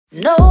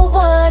No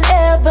one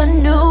ever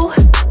knew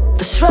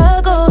the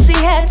struggle she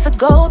had to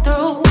go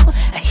through.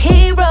 A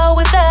hero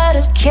without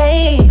a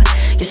cape.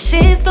 Yeah,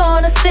 she's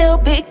gonna still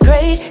be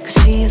great,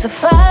 'cause she's a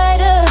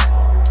fighter,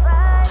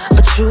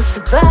 a true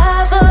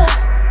survivor.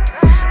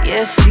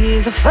 Yeah,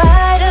 she's a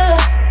fighter.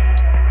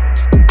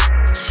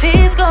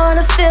 She's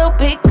gonna still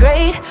be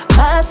great,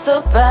 my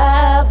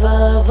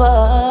survivor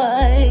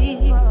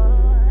voice.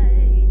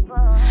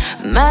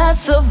 My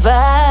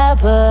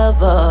survivor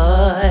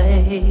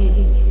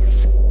voice.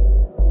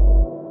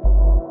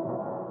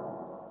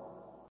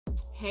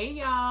 Hey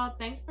y'all,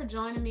 thanks for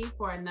joining me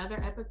for another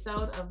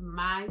episode of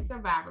My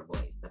Survivor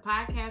Voice, the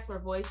podcast where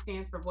voice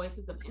stands for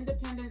voices of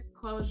independence,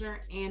 closure,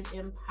 and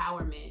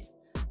empowerment.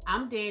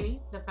 I'm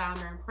Danny, the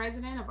founder and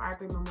president of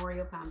Arthur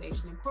Memorial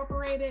Foundation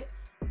Incorporated,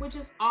 which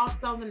is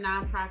also the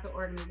nonprofit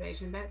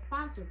organization that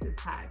sponsors this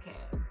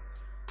podcast.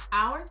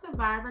 Our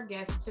survivor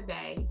guest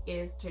today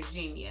is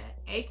Tajenia,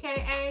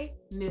 aka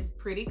Miss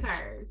Pretty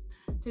Curves.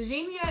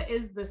 Tajenia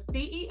is the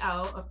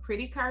CEO of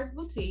Pretty Curves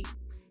Boutique,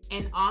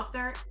 an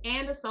author,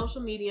 and a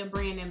social media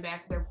brand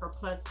ambassador for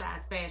plus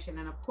size fashion.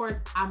 And of course,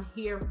 I'm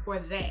here for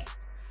that.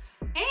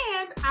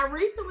 And I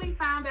recently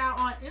found out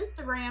on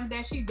Instagram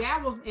that she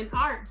dabbles in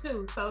art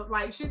too. So,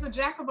 like, she's a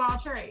jack of all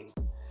trades.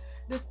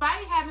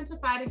 Despite having to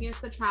fight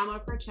against the trauma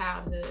of her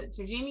childhood,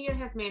 Tajenia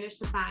has managed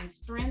to find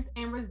strength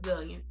and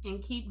resilience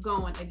and keep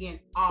going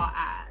against all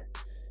odds.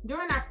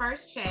 During our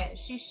first chat,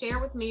 she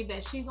shared with me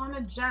that she's on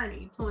a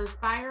journey to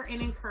inspire and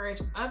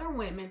encourage other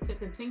women to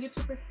continue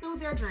to pursue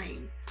their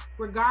dreams,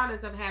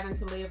 regardless of having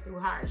to live through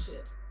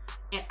hardships.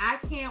 And I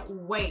can't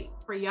wait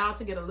for y'all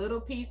to get a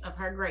little piece of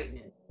her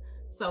greatness.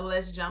 So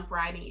let's jump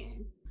right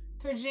in.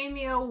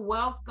 Tajenia,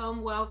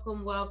 welcome,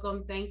 welcome,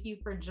 welcome. Thank you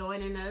for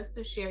joining us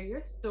to share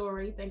your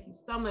story. Thank you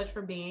so much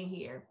for being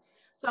here.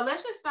 So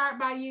let's just start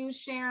by you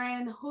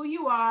sharing who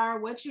you are,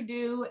 what you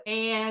do,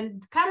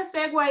 and kind of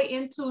segue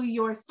into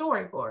your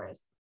story for us.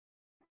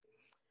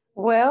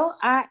 Well,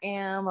 I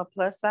am a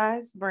plus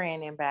size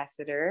brand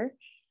ambassador.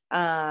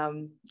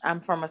 I'm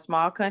from a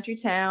small country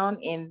town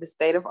in the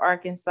state of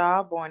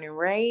Arkansas, born and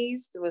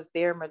raised, was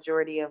there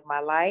majority of my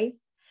life.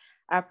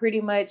 I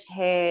pretty much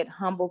had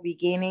humble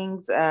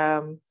beginnings,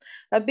 a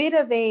bit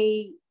of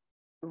a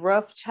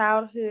rough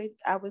childhood,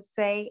 I would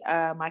say.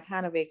 I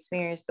kind of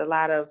experienced a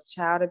lot of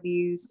child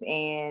abuse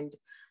and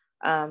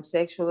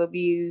sexual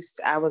abuse.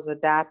 I was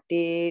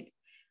adopted.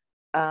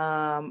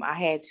 I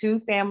had two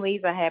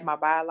families. I had my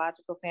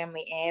biological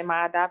family and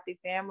my adopted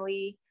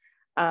family.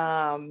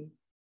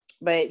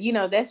 But, you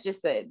know, that's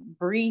just a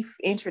brief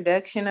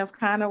introduction of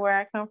kind of where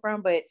I come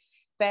from. But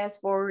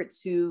fast forward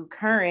to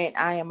current,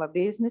 I am a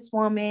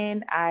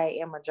businesswoman. I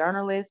am a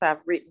journalist.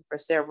 I've written for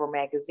several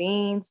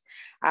magazines.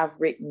 I've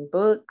written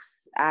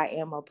books. I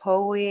am a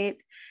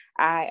poet.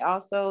 I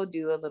also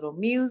do a little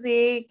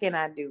music and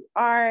I do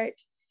art.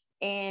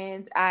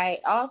 And I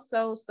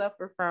also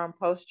suffer from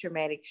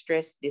post-traumatic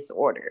stress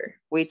disorder,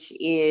 which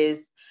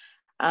is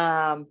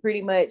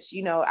pretty much,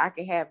 you know, I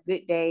can have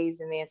good days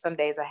and then some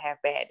days I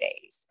have bad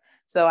days.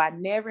 So I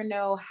never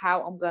know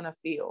how I'm going to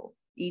feel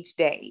each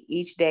day.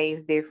 Each day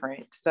is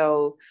different.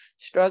 So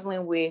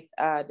struggling with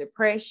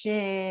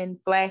depression,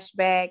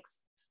 flashbacks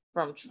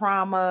from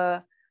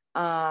trauma,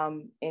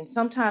 and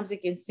sometimes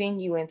it can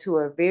send you into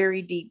a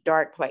very deep,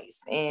 dark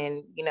place.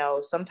 And, you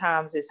know,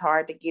 sometimes it's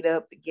hard to get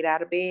up, to get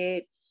out of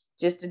bed,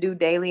 just to do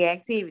daily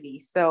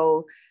activities.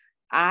 So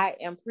I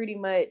am pretty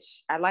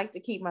much, I like to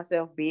keep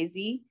myself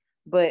busy,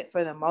 but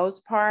for the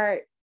most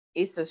part,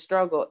 it's a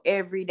struggle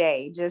every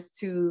day just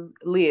to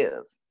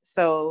live.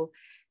 So,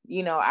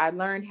 you know, I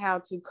learned how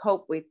to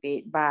cope with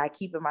it by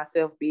keeping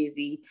myself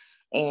busy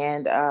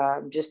and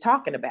just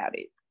talking about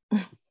it.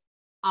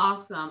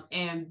 Awesome.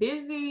 And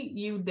busy,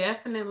 you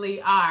definitely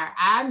are.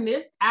 I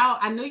missed out.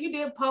 I knew you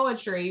did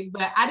poetry,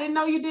 but I didn't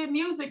know you did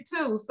music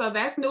too. So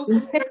that's new for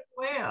me as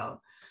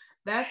well.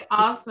 That's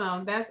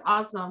awesome. That's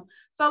awesome.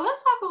 So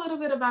let's talk a little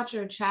bit about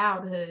your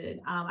childhood.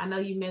 I know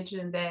you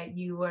mentioned that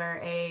you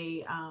were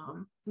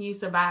you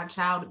survived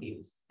child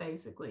abuse,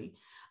 basically.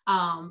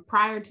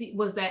 Prior to,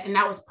 was that, and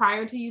that was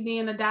prior to you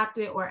being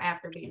adopted or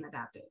after being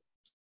adopted?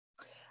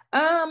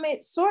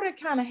 It sort of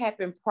kind of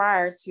happened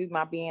prior to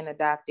my being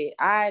adopted.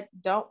 I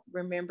don't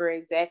remember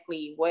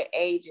exactly what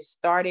age it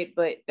started,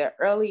 but the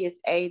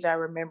earliest age I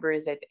remember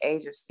is at the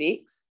age of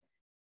 6.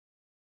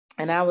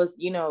 And I was,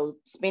 you know,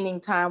 spending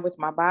time with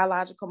my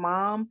biological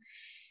mom,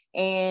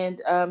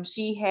 and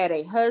she had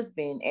a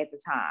husband at the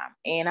time.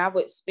 And I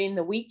would spend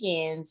the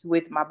weekends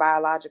with my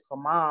biological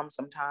mom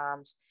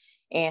sometimes,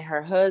 and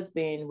her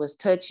husband was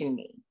touching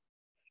me.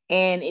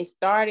 And it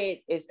started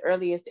as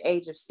early as the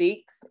age of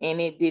 6,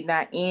 and it did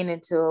not end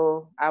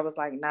until I was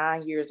like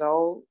 9 years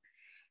old.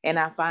 And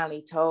I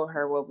finally told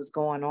her what was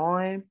going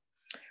on.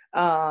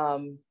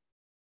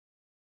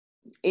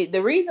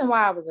 The reason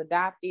why I was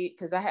adopted,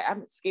 because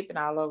I'm skipping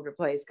all over the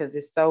place because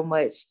it's so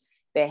much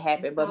that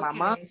happened. It's but okay. My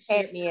mom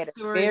had me at a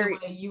very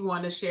the way you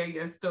want to share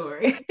your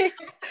story.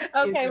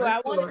 Okay, well,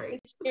 I wanted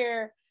to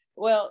share.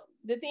 Well,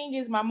 the thing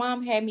is, my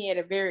mom had me at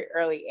a very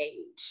early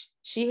age.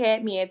 She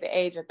had me at the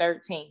age of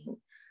 13.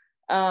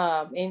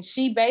 And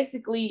she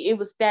basically, it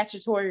was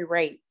statutory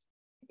rape.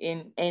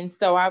 And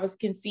so I was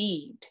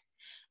conceived.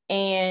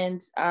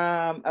 And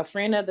a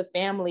friend of the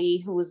family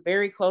who was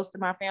very close to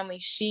my family,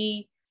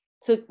 she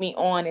took me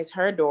on as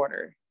her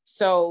daughter.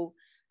 So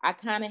I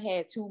kind of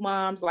had two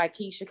moms like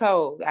Keisha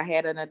Cole. I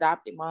had an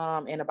adopted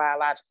mom and a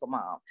biological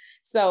mom.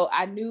 So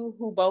I knew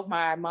who both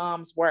my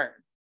moms were.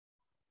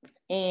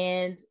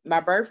 And my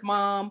birth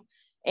mom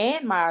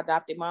and my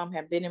adopted mom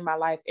have been in my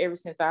life ever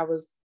since I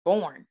was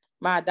born.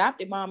 My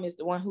adopted mom is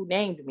the one who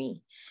named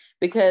me,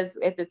 because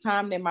at the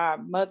time that my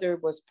mother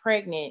was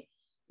pregnant,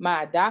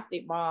 my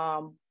adopted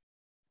mom,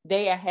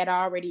 they had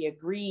already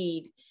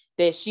agreed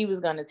that she was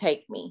going to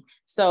take me.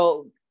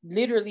 So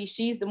literally,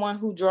 she's the one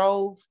who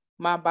drove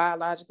my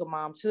biological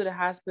mom to the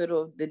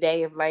hospital the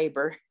day of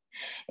labor.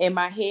 And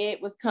my head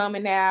was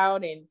coming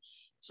out and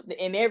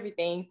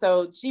everything.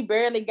 So she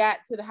barely got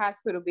to the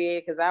hospital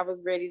bed because I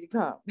was ready to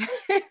come.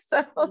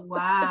 So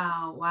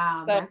wow,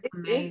 so that's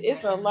amazing.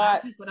 it's a A lot of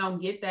lot. people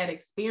don't get that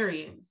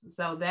experience,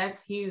 so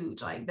that's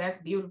huge. Like, that's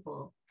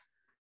beautiful.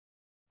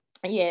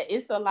 Yeah,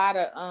 it's a lot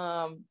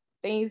of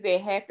things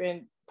that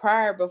happened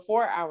prior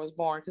before I was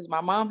born, because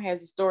my mom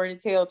has a story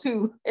to tell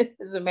too.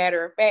 As a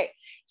matter of fact,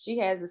 she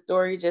has a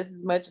story just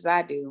as much as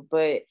I do.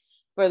 But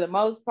for the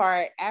most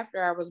part,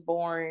 after I was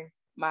born,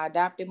 my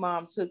adopted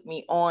mom took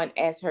me on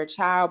as her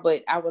child,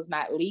 but I was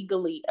not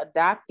legally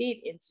adopted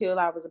until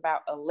I was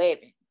about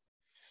 11.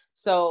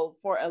 So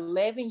for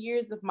 11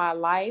 years of my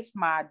life,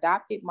 my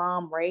adopted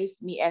mom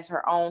raised me as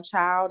her own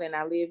child, and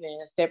I live in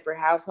a separate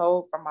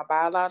household from my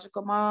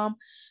biological mom,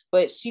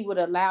 but she would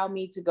allow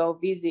me to go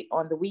visit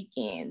on the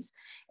weekends.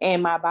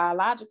 And my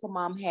biological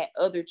mom had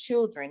other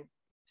children,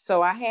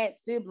 so I had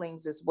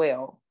siblings as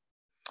well.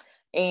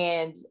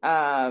 And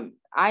I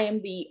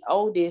am the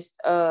oldest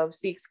of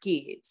 6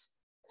 kids.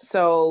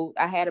 So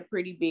I had a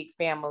pretty big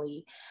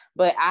family,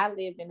 but I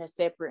lived in a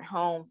separate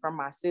home from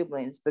my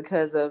siblings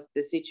because of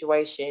the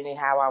situation and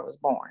how I was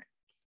born.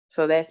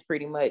 So that's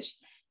pretty much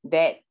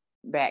that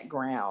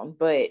background.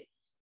 But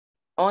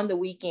on the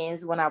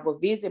weekends, when I would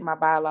visit my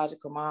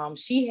biological mom,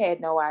 she had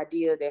no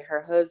idea that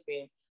her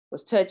husband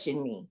was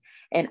touching me.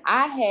 And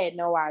I had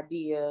no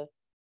idea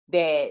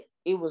that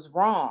it was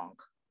wrong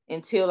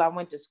until I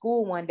went to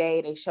school one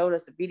day. They showed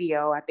us a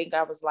video. I think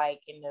I was like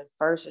in the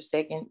first or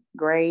second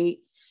grade.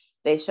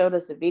 They showed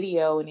us a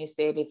video and it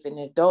said, if an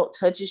adult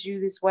touches you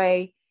this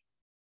way,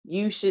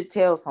 you should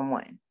tell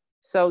someone.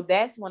 So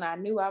that's when I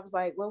knew. I was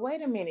like, well,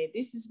 wait a minute,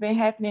 this has been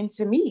happening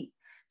to me.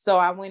 So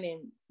I went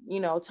and,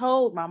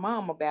 told my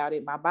mom about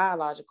it, my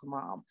biological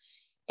mom,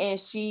 and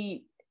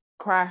she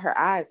cried her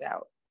eyes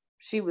out.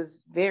 She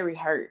was very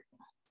hurt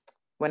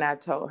when I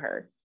told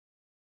her.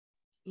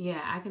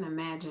 Yeah, I can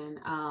imagine.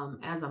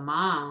 As a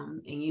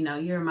mom, and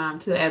you're a mom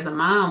too. As a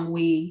mom,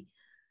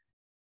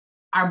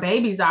 our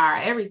babies are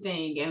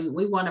everything, and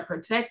we want to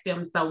protect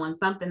them. So when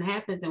something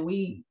happens and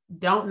we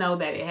don't know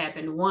that it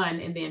happened, one,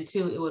 and then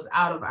two, it was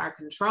out of our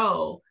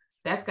control,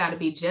 that's got to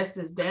be just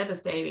as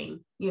devastating,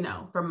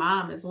 for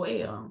mom as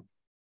well.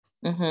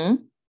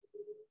 Mm-hmm.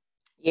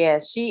 Yeah,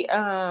 she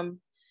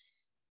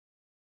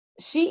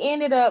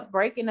ended up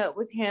breaking up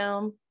with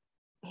him.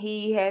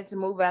 He had to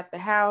move out the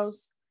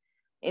house.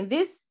 And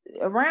this,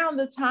 around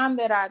the time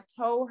that I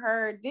told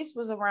her, this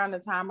was around the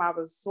time I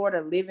was sort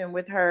of living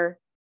with her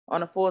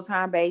on a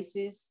full-time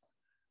basis.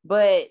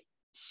 But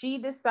she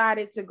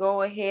decided to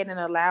go ahead and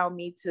allow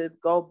me to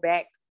go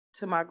back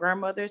to my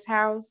grandmother's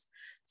house.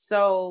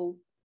 So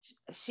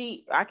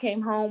I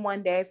came home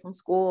one day from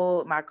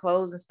school, my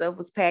clothes and stuff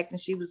was packed, and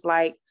she was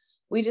like,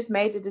 we just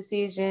made the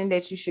decision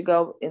that you should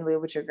go and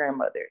live with your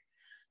grandmother.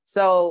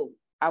 So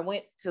I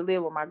went to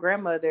live with my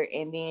grandmother,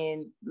 and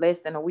then less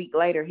than a week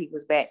later, he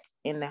was back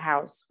in the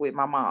house with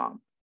my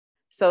mom.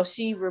 So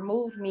she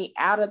removed me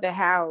out of the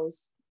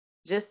house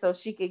just so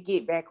she could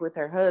get back with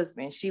her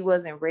husband. She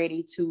wasn't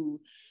ready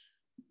to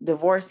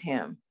divorce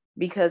him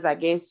because I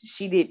guess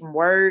she didn't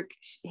work.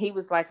 He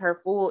was like her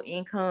full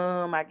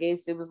income. I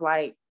guess it was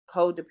like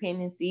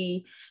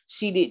codependency.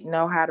 She didn't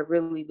know how to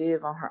really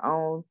live on her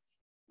own.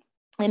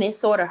 And it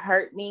sort of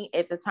hurt me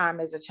at the time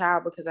as a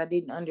child because I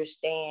didn't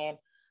understand,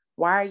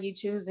 why are you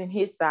choosing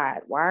his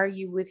side? Why are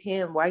you with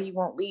him? Why you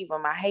won't leave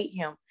him? I hate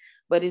him.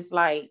 But it's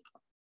like,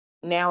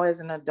 now as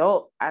an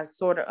adult, I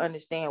sort of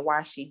understand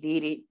why she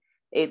did it.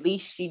 At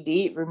least she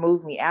did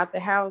remove me out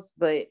the house,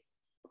 but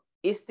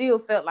it still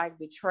felt like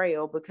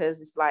betrayal because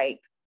it's like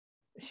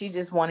she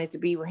just wanted to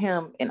be with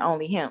him and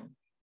only him.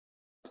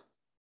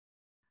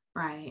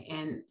 Right.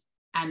 And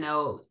I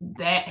know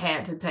that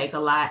had to take a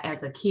lot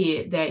as a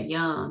kid that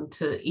young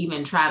to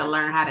even try to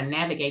learn how to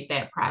navigate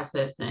that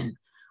process. And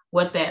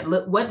what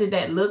did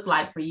that look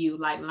like for you?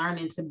 Like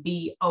learning to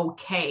be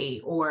okay,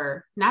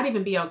 or not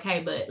even be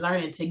okay, but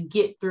learning to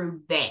get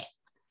through that.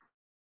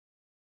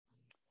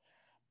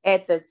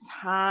 At the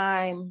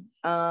time,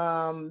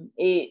 I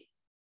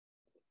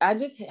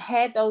just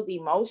had those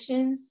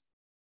emotions,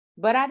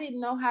 but I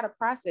didn't know how to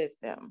process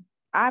them.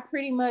 I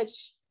pretty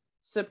much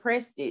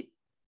suppressed it,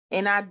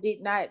 and I did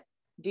not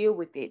deal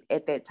with it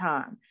at that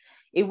time.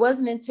 It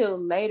wasn't until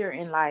later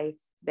in life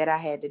that I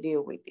had to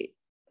deal with it.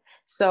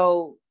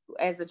 So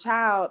as a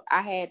child,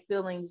 I had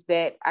feelings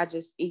that I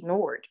just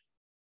ignored.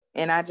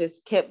 And I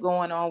just kept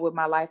going on with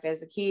my life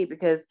as a kid,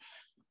 because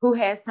who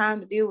has time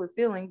to deal with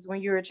feelings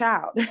when you're a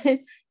child?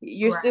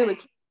 You're still a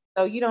kid.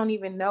 So you don't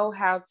even know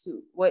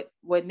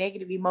what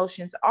negative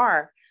emotions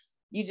are.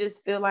 You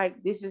just feel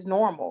like this is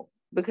normal,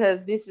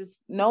 because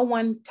no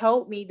one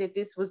told me that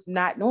this was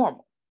not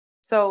normal.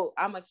 So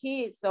I'm a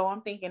kid. So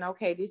I'm thinking,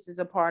 okay, this is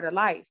a part of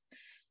life.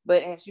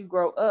 But as you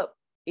grow up,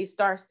 it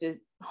starts to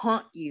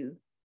haunt you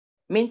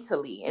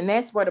mentally. And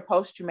that's where the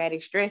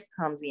post-traumatic stress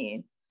comes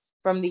in.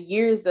 From the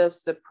years of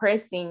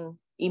suppressing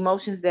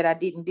emotions that I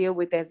didn't deal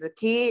with as a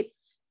kid,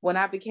 when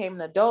I became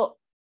an adult,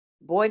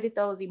 boy, did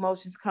those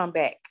emotions come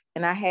back.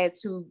 And I had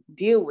to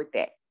deal with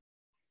that.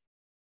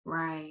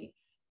 Right.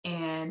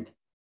 And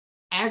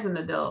as an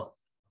adult,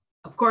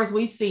 of course,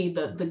 we see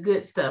the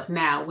good stuff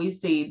now. We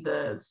see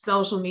the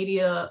social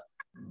media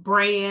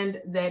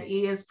brand that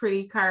is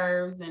Pretty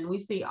Curves, and we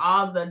see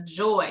all the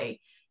joy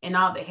and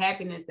all the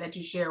happiness that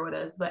you share with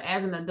us. But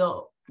as an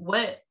adult,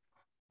 what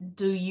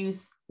do you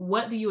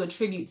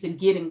attribute to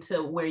getting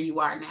to where you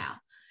are now,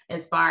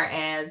 as far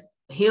as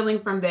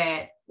healing from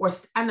that? Or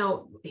I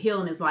know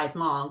healing is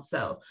lifelong,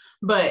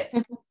 but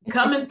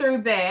coming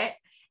through that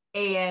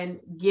and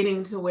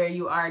getting to where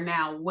you are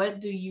now, what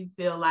do you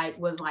feel like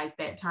was like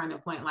that turning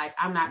point? Like,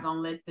 I'm not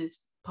going to let this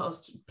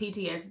post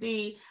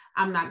PTSD,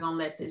 I'm not going to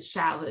let this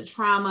childhood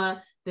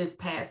trauma, this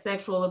past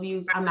sexual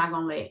abuse, I'm not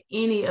going to let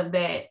any of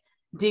that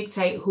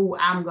dictate who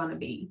I'm going to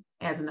be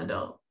as an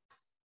adult.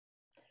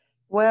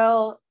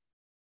 Well,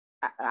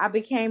 I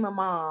became a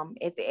mom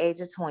at the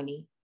age of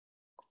 20.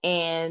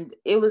 And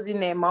it was in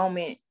that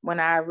moment when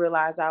I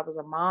realized I was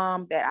a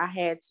mom that I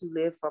had to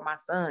live for my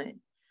son.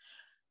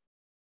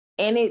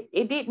 And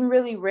it didn't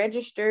really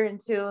register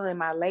until in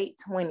my late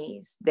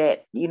 20s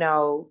that,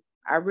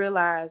 I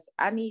realized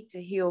I need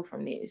to heal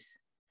from this.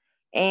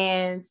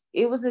 And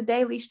it was a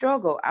daily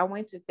struggle. I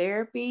went to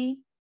therapy.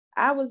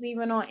 I was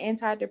even on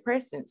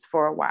antidepressants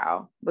for a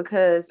while,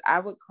 because I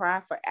would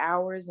cry for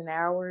hours and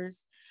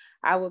hours.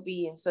 I would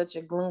be in such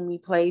a gloomy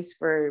place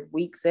for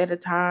weeks at a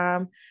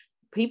time.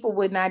 People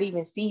would not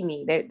even see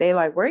me. They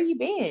like, where you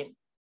been?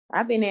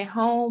 I've been at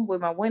home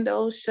with my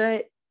windows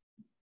shut,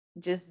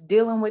 just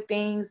dealing with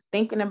things,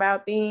 thinking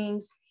about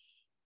things.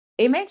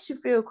 It makes you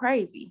feel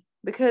crazy,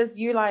 because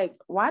you're like,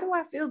 why do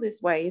I feel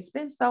this way? It's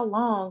been so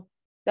long.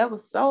 That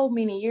was so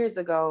many years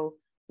ago.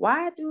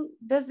 Why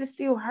does it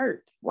still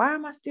hurt? Why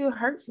am I still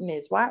hurt from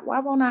this? Why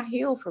won't I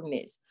heal from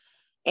this?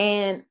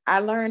 And I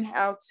learned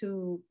how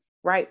to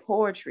write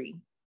poetry.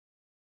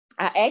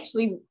 I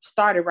actually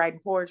started writing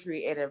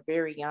poetry at a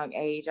very young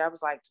age. I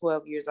was like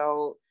 12 years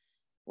old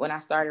when I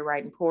started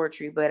writing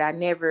poetry, but I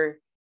never,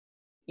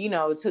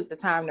 took the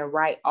time to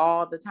write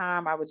all the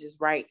time. I would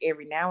just write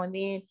every now and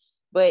then,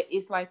 but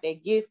it's like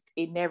that gift,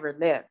 it never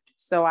left.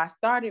 So I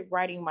started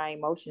writing my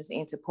emotions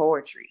into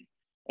poetry.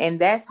 And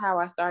that's how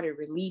I started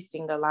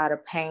releasing a lot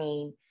of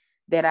pain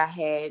that I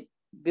had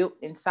built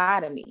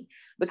inside of me.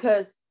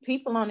 Because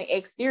people on the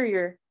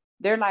exterior,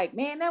 they're like,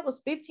 man, that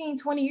was 15,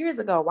 20 years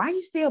ago. Why are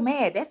you still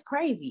mad? That's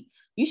crazy.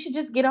 You should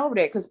just get over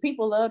that, because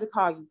people love to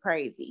call you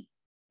crazy.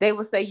 They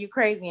will say you're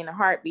crazy in a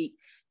heartbeat.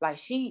 Like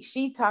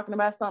she talking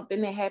about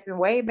something that happened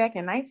way back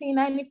in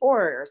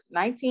 1994 or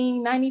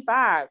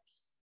 1995.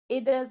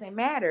 It doesn't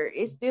matter.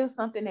 It's still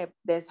something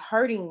that's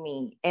hurting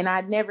me. And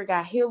I never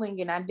got healing,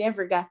 and I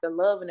never got the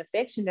love and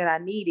affection that I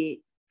needed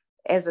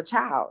as a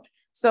child.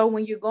 So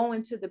when you're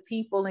going to the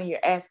people and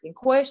you're asking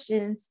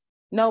questions,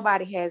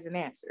 nobody has an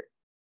answer,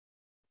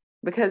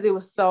 because it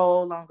was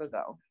so long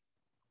ago.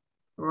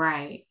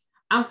 Right.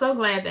 I'm so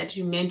glad that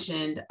you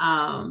mentioned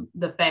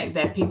the fact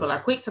that people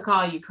are quick to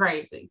call you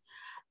crazy.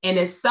 And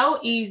it's so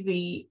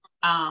easy,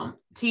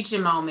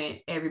 teaching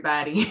moment,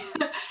 everybody.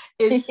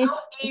 It's so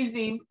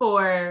easy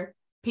for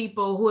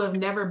people who have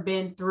never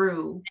been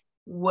through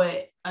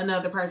what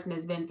another person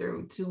has been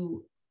through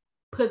to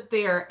put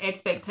their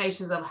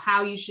expectations of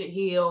how you should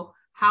heal,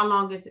 how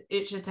long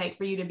it should take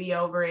for you to be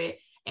over it.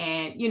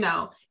 And,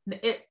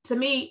 to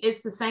me,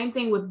 it's the same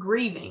thing with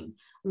grieving.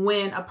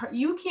 When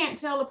you can't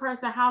tell a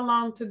person how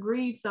long to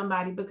grieve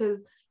somebody, because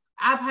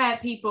I've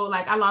had people,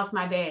 like, I lost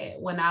my dad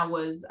when I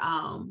was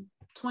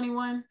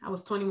 21. I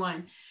was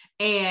 21.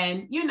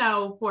 And,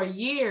 for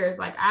years,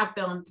 like, I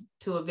fell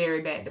into a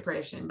very bad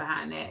depression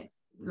behind that.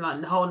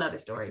 A whole nother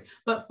story.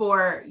 But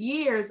for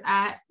years,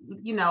 I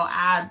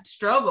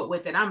struggled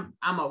with it. I'm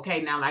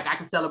okay now. Like, I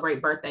can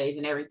celebrate birthdays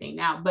and everything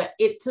now, but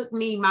it took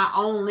me my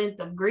own length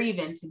of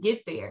grieving to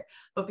get there.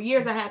 But for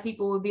years, I had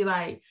people would be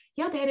like,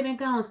 your daddy been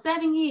gone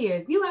 7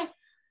 years. You ain't,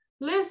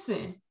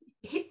 listen,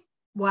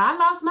 I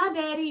lost my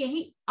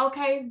daddy, and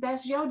okay,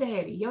 that's your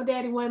daddy. Your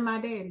daddy wasn't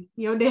my daddy.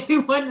 Your daddy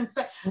wasn't.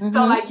 Mm-hmm.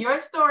 So, like, your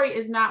story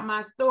is not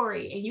my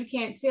story, and you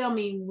can't tell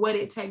me what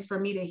it takes for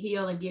me to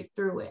heal and get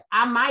through it.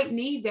 I might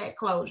need that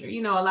closure.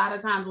 A lot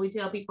of times we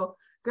tell people,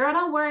 girl,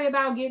 don't worry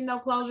about getting no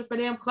closure for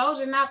them.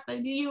 Closure not for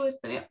you, it's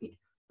for them.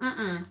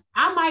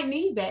 I might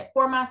need that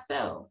for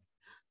myself.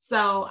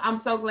 So I'm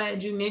so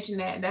glad you mentioned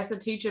that. That's a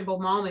teachable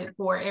moment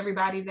for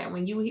everybody, that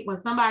when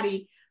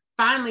somebody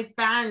finally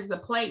finds the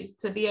place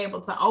to be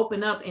able to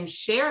open up and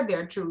share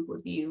their truth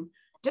with you,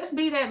 just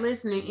be that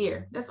listening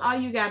ear. That's all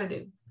you got to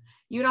do.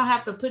 You don't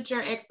have to put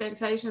your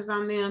expectations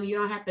on them. You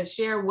don't have to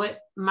share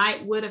what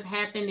would have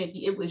happened if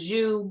it was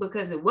you,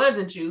 because it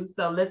wasn't you.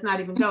 So let's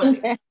not even go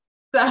there.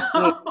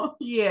 So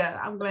yeah,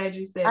 I'm glad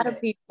you said that.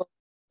 People,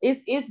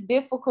 it's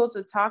difficult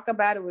to talk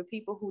about it with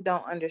people who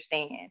don't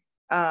understand.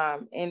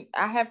 And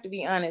I have to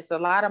be honest, a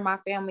lot of my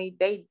family,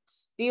 they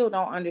still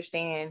don't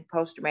understand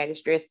post-traumatic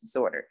stress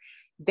disorder.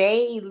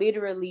 They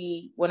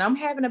literally, when I'm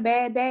having a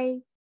bad day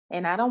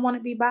and I don't want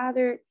to be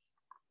bothered,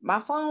 my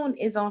phone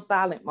is on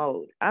silent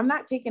mode. I'm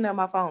not picking up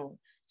my phone.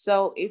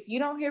 So if you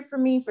don't hear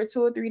from me for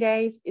 2 or 3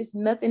 days, it's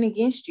nothing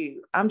against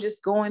you. I'm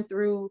just going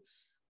through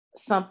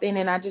something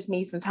and I just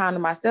need some time to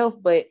myself.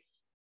 But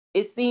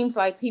it seems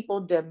like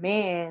people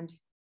demand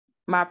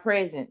my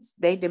presence.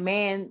 They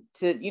demand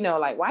to,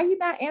 like, why are you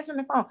not answering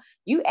the phone?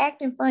 You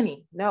acting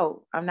funny.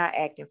 No, I'm not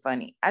acting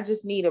funny. I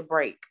just need a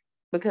break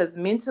because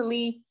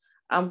mentally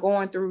I'm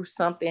going through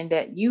something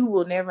that you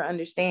will never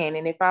understand.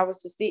 And if I was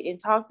to sit and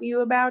talk to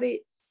you about it,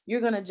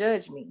 you're going to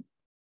judge me.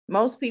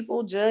 Most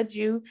people judge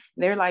you.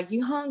 They're like,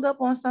 you hung up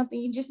on something.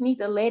 You just need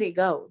to let it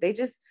go. They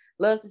just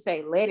love to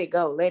say, let it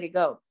go, let it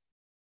go.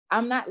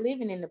 I'm not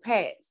living in the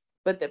past,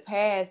 but the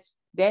past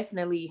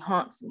definitely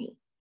haunts me.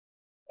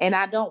 And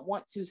I don't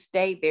want to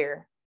stay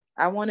there.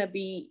 I want to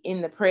be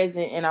in the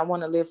present and I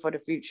want to live for the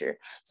future.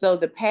 So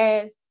the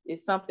past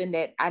is something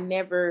that I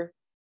never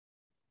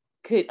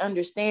could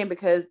understand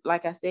because,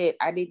 like I said,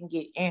 I didn't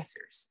get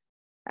answers.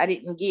 I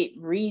didn't get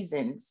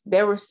reasons.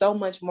 There was so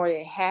much more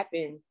that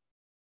happened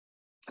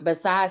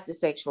besides the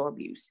sexual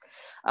abuse.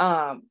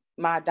 My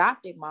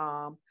adopted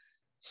mom,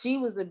 she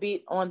was a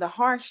bit on the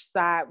harsh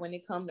side when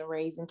it comes to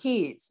raising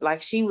kids.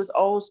 Like, she was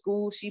old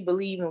school. She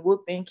believed in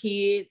whooping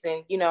kids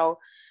and,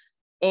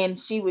 and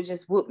she would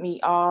just whoop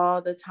me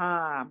all the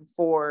time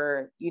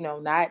for,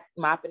 not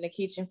mopping the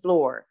kitchen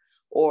floor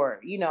or,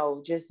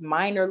 just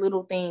minor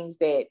little things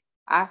that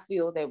I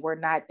feel that were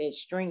not that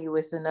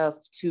strenuous enough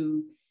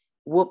to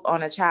whoop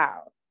on a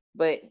child.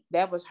 But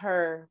that was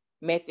her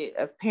method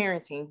of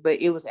parenting,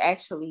 but it was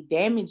actually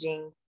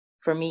damaging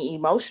for me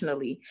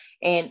emotionally.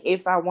 And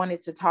if I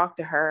wanted to talk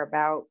to her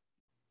about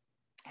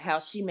how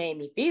she made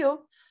me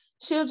feel,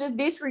 she'll just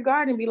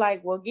disregard and be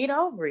like, well, get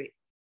over it.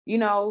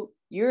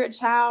 You're a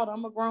child.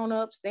 I'm a grown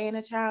up. Stay in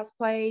a child's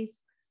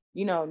place.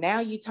 Now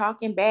you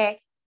talking back,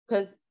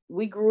 because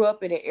we grew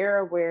up in an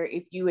era where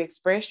if you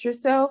express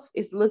yourself,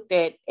 it's looked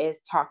at as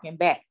talking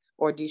back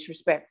or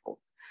disrespectful.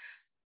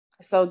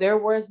 So there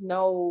was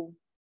no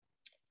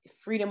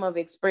freedom of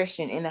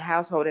expression in the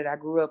household that I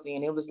grew up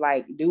in. It was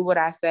like, do what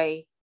I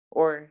say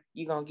or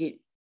you're going to get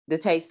the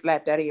taste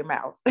slapped out of your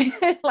mouth.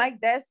 Like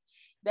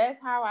that's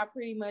how I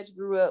pretty much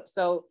grew up.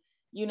 So,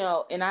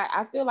 and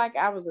I feel like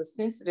I was a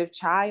sensitive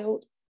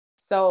child.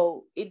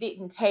 So it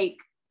didn't take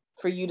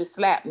for you to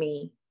slap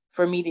me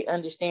for me to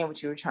understand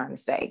what you were trying to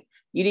say.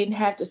 You didn't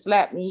have to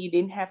slap me. You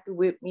didn't have to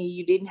whip me.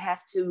 You didn't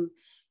have to,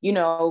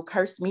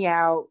 curse me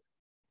out.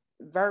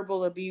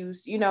 Verbal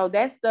abuse,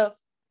 that stuff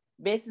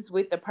messes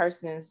with the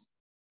person's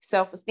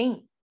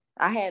self-esteem.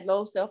 I had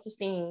low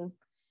self-esteem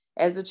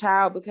as a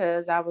child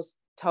because I was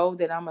told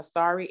that I'm a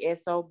sorry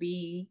SOB.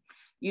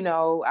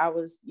 I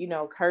was,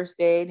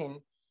 cursed at and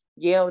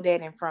yelled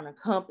at in front of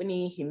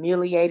company,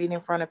 humiliated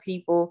in front of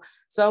people.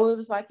 So it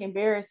was like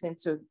embarrassing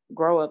to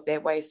grow up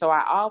that way. So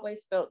I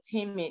always felt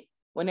timid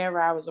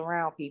whenever I was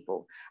around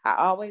people. I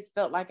always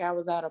felt like I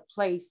was out of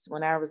place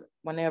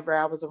whenever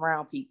I was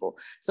around people.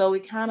 So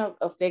it kind of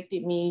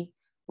affected me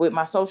with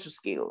my social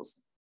skills.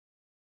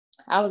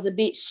 I was a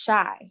bit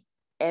shy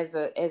as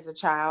a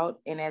child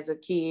and as a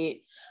kid.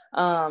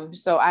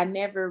 So I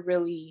never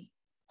really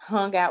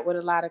hung out with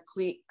a lot of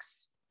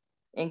cliques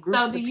and groups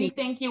of people. So do you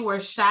think you were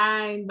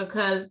shy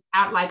because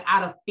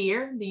out of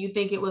fear? Do you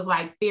think it was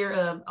like fear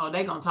of, oh,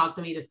 they're going to talk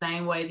to me the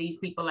same way these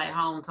people at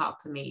home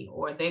talk to me,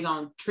 or they're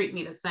going to treat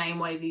me the same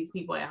way these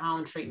people at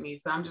home treat me?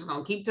 So I'm just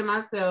going to keep to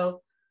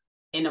myself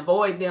and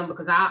avoid them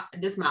because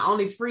this is my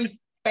only free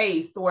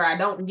space where I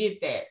don't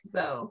get that.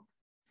 So.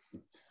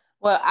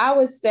 Well, I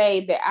would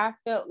say that I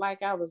felt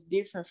like I was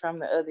different from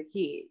the other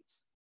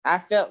kids. I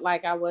felt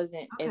like I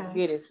wasn't as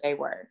good as they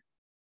were.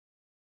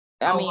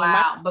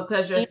 Wow,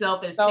 because your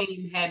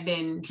self-esteem had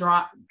been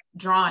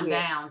drawn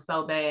down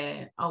so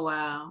bad. Oh,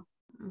 wow.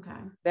 Okay.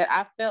 That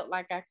I felt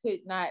like I could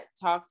not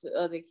talk to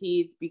other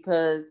kids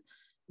because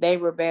they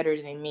were better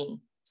than me.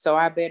 So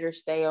I better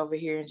stay over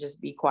here and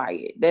just be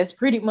quiet. That's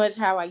pretty much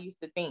how I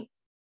used to think.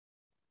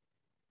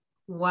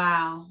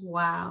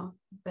 Wow.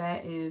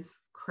 That is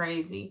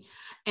crazy.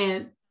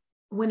 And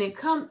when it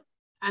comes,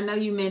 I know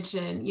you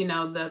mentioned,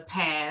 the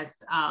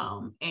past,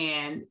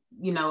 and,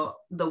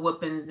 the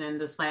whoopings and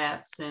the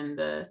slaps and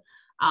the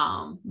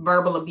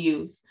verbal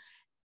abuse.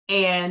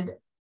 And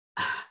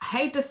I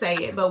hate to say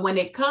it, but when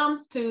it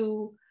comes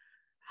to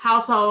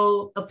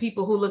households of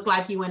people who look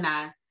like you and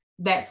I,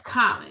 that's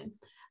common.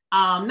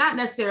 Not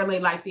necessarily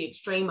like the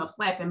extreme of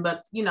slapping,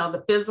 but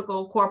the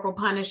physical corporal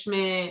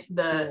punishment,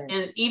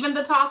 and even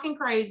the talking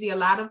crazy. A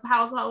lot of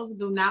households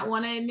do not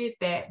want to admit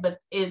that, but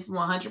it's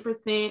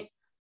 100%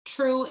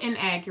 true and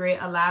accurate.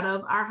 A lot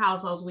of our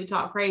households, we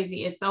talk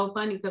crazy. It's so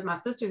funny because my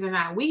sisters and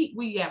I,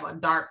 we have a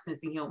dark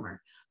sense of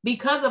humor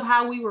because of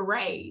how we were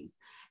raised.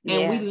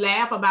 And we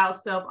laugh about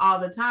stuff all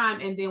the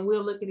time. And then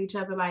we'll look at each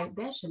other like,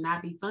 that should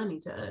not be funny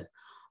to us.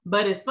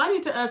 But it's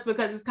funny to us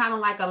because it's kind of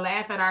like a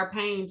laugh at our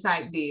pain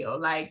type deal.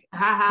 Like,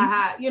 ha,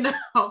 ha,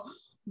 ha,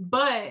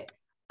 But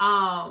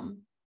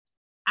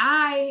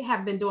I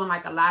have been doing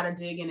like a lot of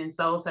digging and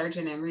soul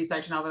searching and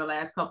researching over the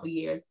last couple of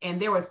years.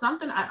 And there was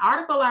an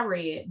article I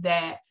read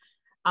that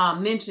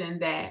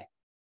mentioned that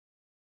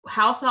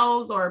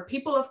households or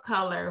people of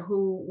color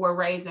who were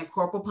raised in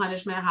corporal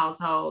punishment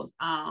households,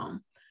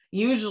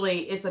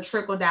 usually it's a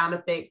trickle down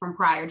effect from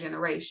prior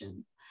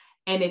generations.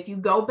 And if you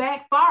go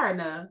back far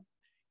enough,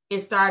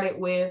 it started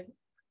with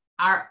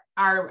our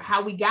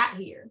how we got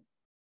here.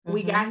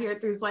 We got here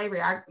through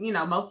slavery.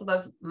 Most of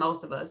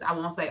us, I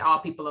won't say all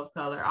people of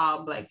color,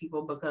 all Black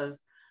people, because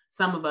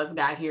some of us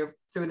got here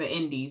through the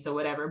Indies or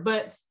whatever,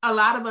 but a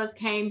lot of us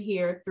came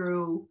here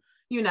through,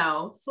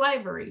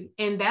 slavery.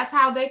 And that's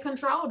how they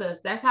controlled us.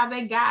 That's how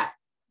they got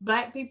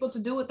Black people to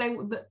do what they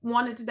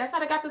wanted to. That's how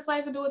they got the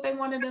slaves to do what they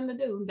wanted them to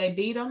do. They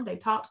beat them, they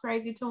talked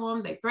crazy to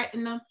them, they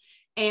threatened them.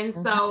 And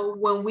so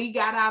when we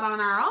got out on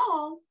our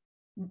own,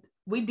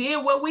 we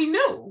did what we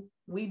knew.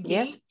 We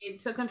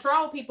beat to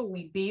control people.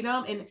 We beat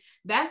them. And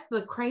that's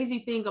the crazy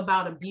thing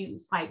about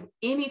abuse, like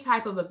any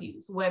type of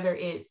abuse, whether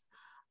it's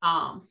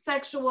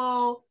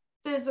sexual,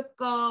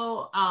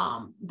 physical,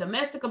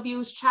 domestic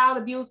abuse, child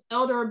abuse,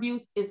 elder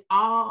abuse, is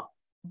all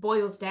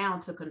boils down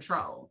to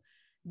control.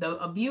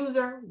 The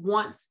abuser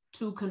wants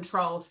to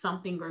control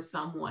something or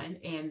someone,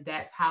 and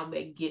that's how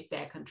they get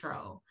that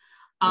control.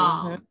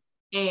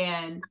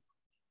 And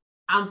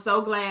I'm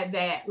so glad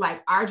that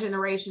like our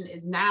generation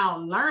is now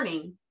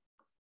learning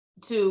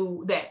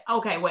to that,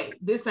 okay, wait,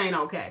 this ain't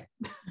okay.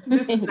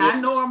 This is not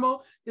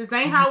normal. This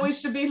ain't how we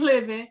should be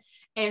living.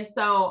 And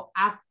so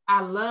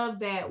I love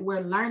that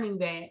we're learning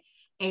that,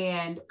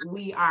 and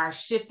we are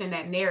shifting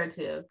that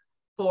narrative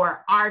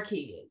for our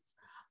kids.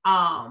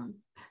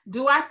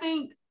 Do I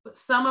think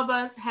some of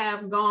us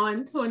have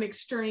gone to an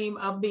extreme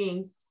of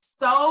being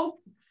so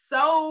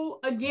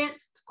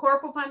against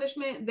corporal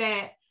punishment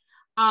that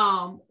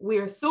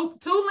we're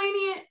too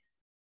lenient?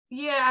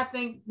 Yeah, I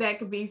think that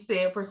could be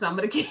said for some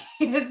of the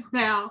kids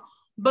now.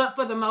 But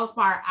for the most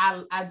part,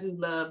 I do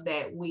love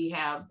that we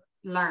have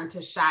learned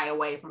to shy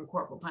away from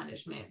corporal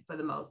punishment for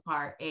the most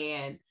part,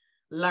 and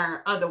learn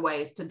other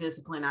ways to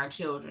discipline our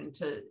children,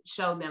 to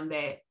show them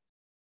that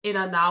it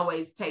doesn't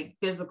always take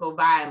physical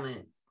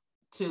violence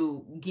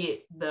to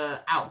get the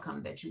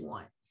outcome that you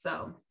want.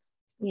 So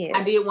yeah,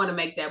 I did want to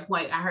make that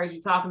point. I heard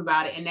you talking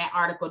about it, and that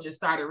article just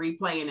started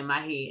replaying in my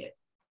head.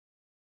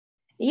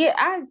 Yeah,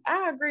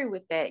 I agree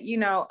with that,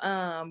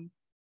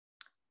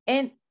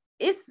 and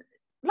it's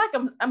like,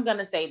 I'm going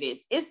to say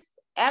this, it's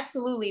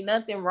absolutely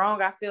nothing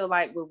wrong, I feel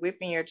like, with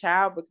whipping your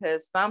child,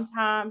 because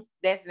sometimes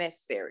that's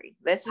necessary.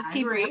 Let's just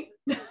keep it.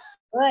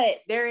 But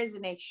there is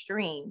an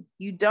extreme.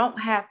 You don't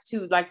have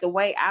to, like the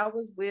way I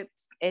was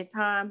whipped at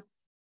times,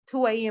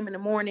 2 a.m. in the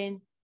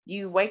morning,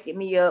 you waking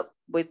me up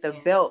with the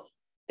belt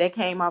that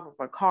came off of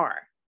a car.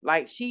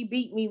 Like, she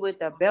beat me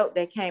with a belt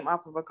that came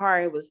off of a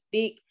car. It was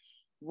thick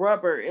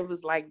rubber. It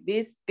was like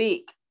this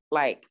thick,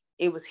 like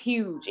it was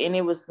huge, and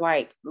it was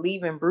like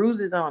leaving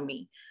bruises on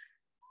me.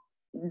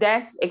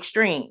 That's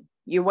extreme.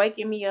 You're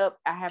waking me up.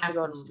 I have to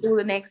go to school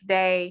the next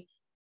day.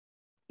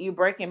 You're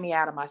breaking me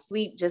out of my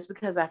sleep just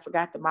because I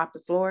forgot to mop the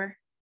floor.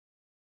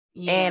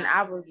 And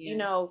I was,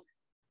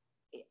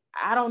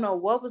 I don't know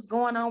what was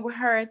going on with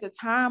her at the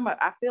time.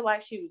 I feel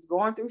like she was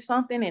going through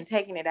something and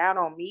taking it out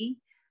on me,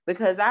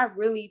 because I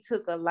really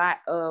took a lot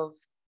of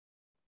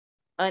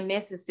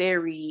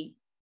unnecessary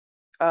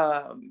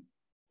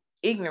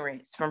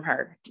ignorance from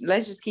her.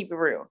 Let's just keep it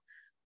real.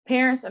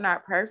 Parents are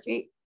not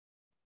perfect,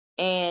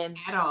 and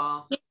at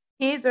all.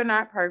 Kids are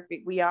not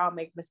perfect. We all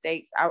make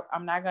mistakes.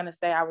 I'm not going to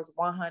say I was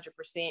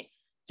 100%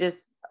 just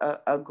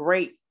a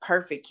great,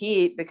 perfect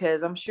kid,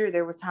 because I'm sure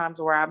there were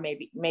times where I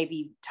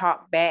maybe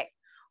talked back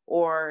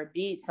or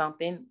did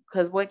something,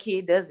 because what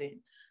kid doesn't?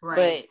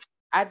 Right.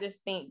 But I just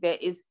think that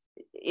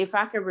if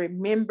I could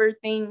remember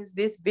things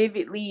this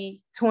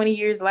vividly 20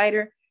 years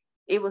later,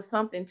 it was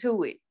something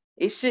to it.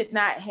 It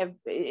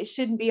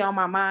shouldn't be on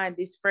my mind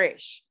this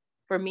fresh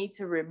for me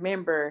to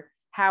remember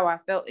how I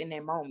felt in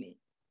that moment.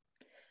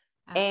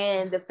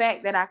 And the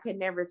fact that I could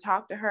never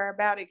talk to her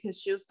about it, because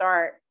she'll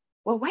start,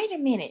 well, wait a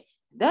minute,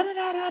 da da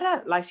da da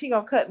da, like she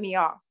gonna cut me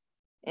off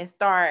and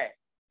start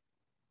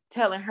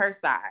telling her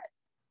side,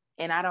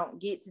 and I don't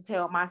get to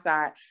tell my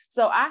side.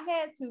 So I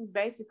had to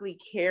basically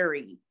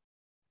carry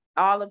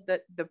all of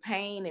the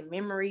pain and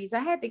memories. I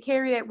had to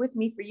carry that with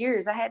me for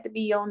years. I had to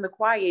be on the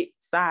quiet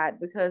side,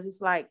 because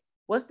it's like,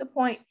 what's the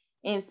point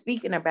in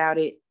speaking about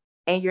it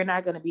and you're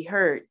not going to be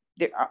heard?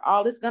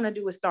 All it's going to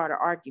do is start an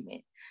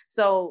argument.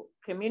 So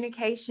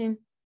communication,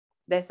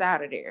 that's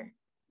out of there.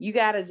 You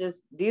got to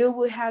just deal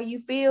with how you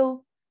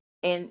feel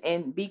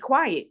and be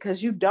quiet,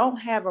 because you don't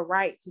have a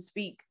right to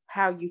speak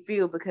how you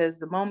feel, because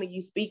the moment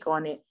you speak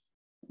on it,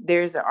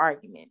 there's an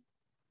argument.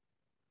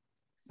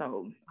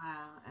 So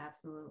wow,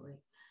 absolutely.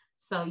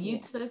 So you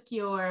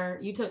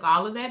took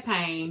all of that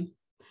pain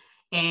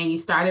and you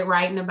started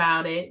writing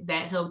about it.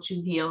 That helped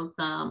you heal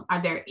some.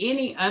 Are there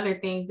any other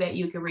things that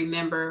you can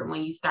remember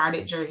when you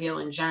started your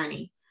healing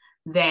journey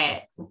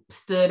that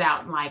stood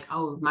out, like,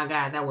 oh my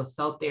God, that was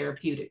so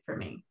therapeutic for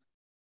me?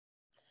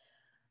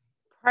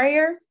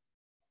 Prayer.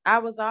 I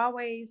was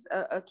always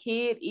a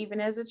kid. Even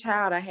as a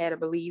child, I had to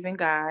believe in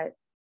God,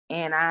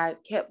 and I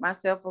kept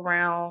myself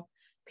around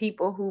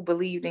people who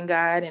believed in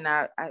God, and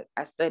I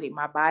studied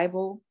my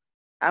Bible.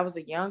 I was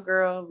a young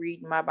girl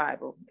reading my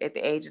Bible at the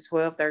age of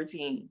 12,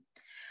 13.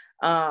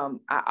 I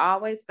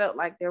always felt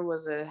like there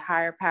was a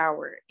higher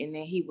power and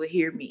that he would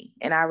hear me.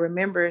 And I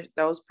remember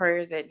those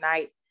prayers at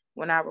night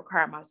when I would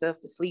cry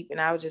myself to sleep,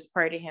 and I would just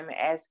pray to him and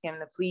ask him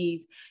to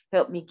please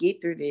help me get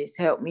through this,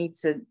 help me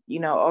to,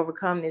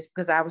 overcome this,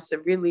 because I was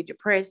severely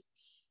depressed.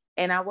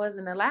 And I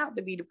wasn't allowed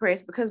to be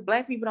depressed because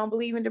Black people don't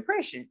believe in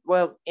depression.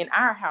 Well, in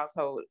our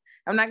household,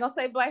 I'm not going to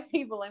say Black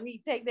people, let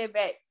me take that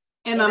back.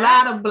 In a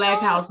lot of Black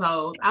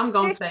households, I'm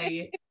going to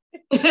say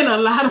it. In a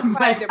lot of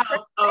Black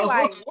households. They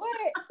like, what?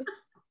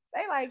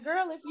 They like,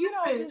 girl, if you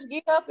don't just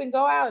get up and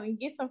go out and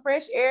get some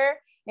fresh air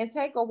and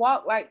take a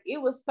walk, like,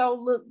 it was so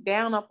looked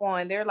down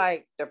upon. They're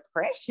like,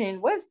 depression,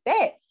 what's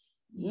that?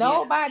 Yeah.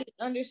 Nobody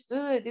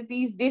understood that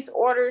these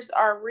disorders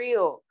are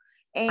real.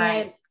 And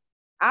right.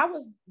 I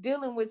was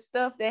dealing with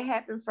stuff that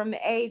happened from the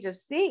age of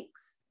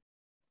 6,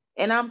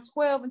 and I'm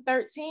 12 and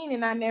 13,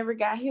 and I never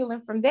got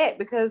healing from that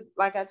because,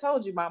 like I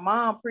told you, my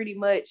mom pretty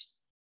much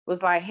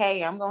was like,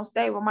 hey, I'm going to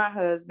stay with my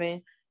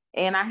husband.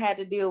 And I had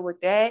to deal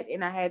with that.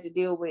 And I had to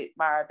deal with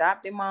my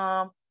adopted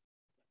mom,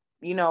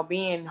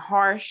 being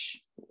harsh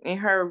in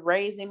her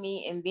raising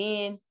me. And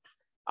then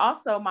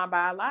also my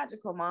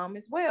biological mom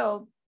as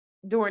well,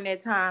 during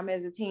that time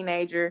as a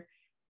teenager,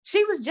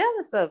 she was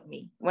jealous of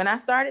me. When I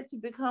started to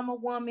become a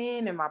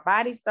woman and my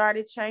body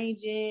started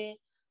changing,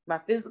 my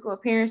physical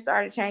appearance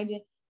started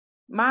changing,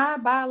 my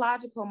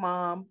biological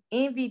mom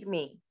envied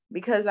me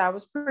because I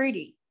was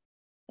pretty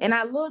and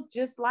I looked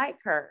just like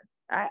her.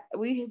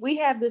 We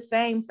have the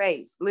same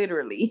face,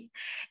 literally.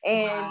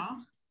 And,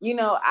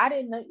 wow. I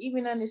didn't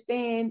even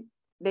understand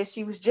that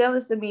she was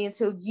jealous of me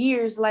until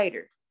years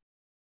later,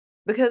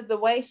 because the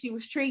way she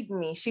was treating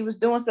me, she was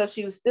doing stuff.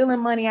 She was stealing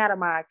money out of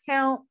my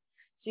account.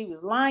 She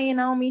was lying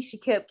on me. She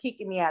kept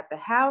kicking me out the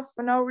house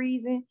for no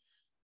reason.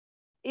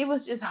 It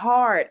was just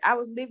hard. I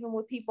was living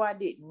with people I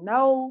didn't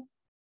know.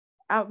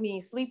 I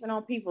mean, sleeping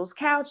on people's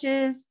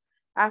couches.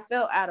 I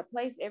felt out of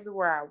place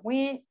everywhere I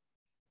went.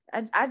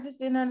 I just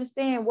didn't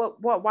understand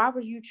why were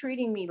you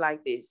treating me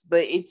like this?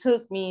 But it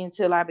took me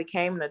until I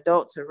became an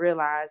adult to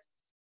realize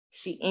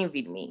she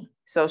envied me.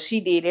 So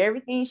she did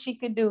everything she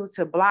could do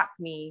to block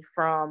me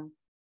from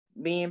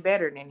being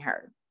better than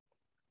her.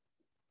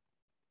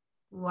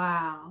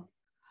 Wow.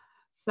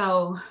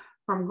 So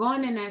from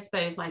going in that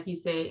space, like you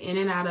said, in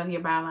and out of your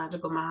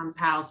biological mom's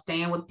house,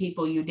 staying with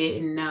people you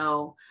didn't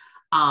know,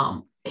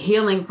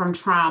 healing from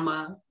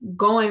trauma,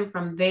 going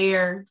from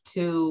there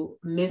to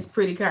Miss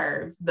Pretty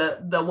Curves,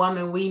 the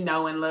woman we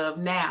know and love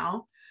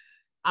now.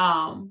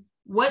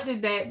 What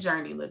did that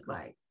journey look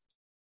like?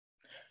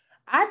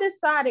 I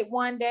decided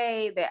one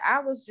day that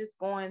I was just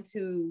going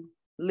to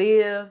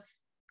live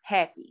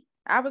happy.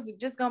 I was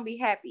just going to be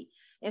happy.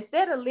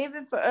 Instead of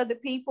living for other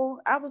people,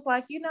 I was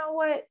like, you know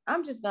what?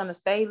 I'm just going to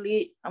stay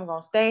lit. I'm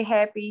going to stay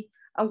happy.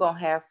 I'm going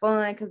to have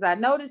fun. Because I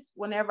noticed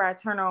whenever I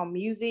turn on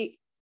music,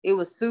 it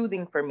was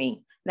soothing for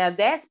me. Now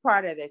that's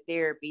part of the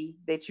therapy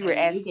that you were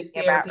asking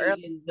about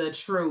earlier. Is the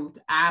truth.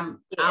 I'm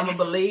a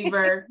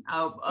believer.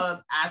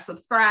 I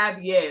subscribe.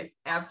 Yes,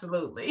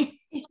 absolutely.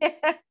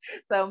 Yeah.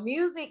 So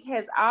music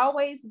has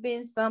always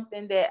been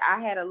something that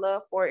I had a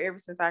love for ever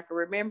since I could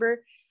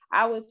remember.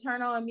 I would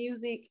turn on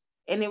music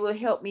and it would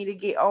help me to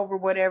get over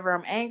whatever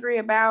I'm angry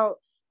about.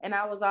 And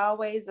I was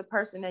always a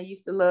person that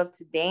used to love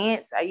to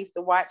dance. I used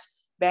to watch,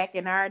 back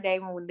in our day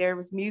when there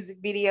was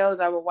music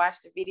videos, I would watch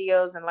the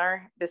videos and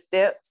learn the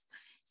steps.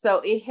 So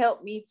it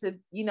helped me to,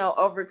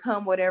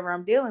 overcome whatever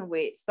I'm dealing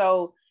with.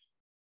 So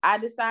I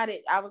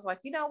decided, I was like,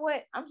 you know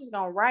what? I'm just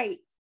going to write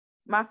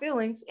my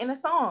feelings in a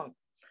song.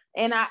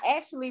 And I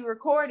actually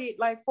recorded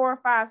like 4 or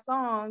 5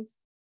 songs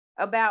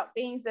about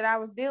things that I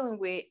was dealing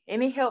with,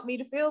 and it helped me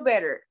to feel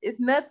better. It's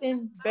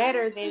nothing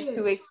better than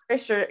to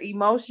express your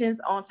emotions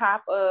on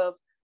top of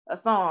a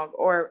song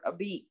or a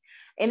beat.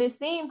 And it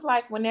seems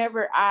like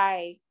whenever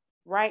I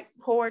write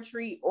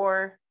poetry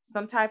or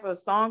some type of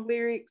song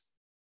lyrics,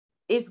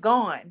 it's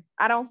gone.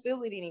 I don't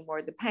feel it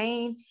anymore. The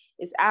pain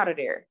is out of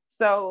there.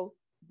 So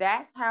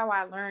that's how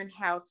I learned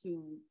how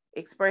to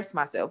express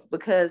myself,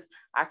 because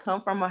I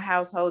come from a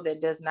household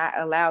that does not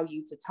allow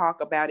you to talk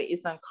about it.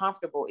 It's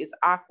uncomfortable. It's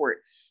awkward.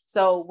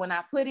 So when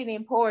I put it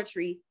in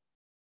poetry,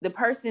 the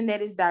person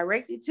that is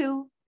directed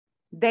to,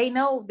 they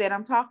know that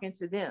I'm talking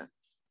to them.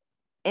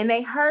 And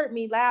they heard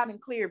me loud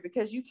and clear,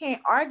 because you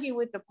can't argue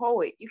with the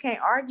poet. You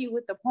can't argue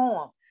with the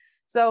poem.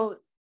 So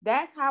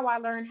that's how I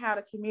learned how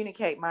to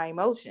communicate my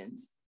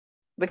emotions.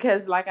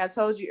 Because like I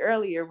told you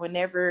earlier,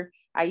 whenever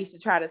I used to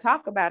try to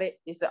talk about it,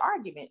 it's an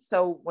argument.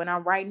 So when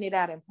I'm writing it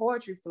out in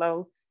poetry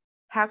flow,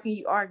 how can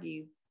you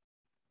argue?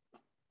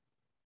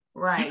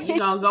 Right. You're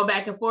going to go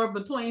back and forth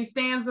between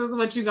stanzas.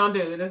 What you going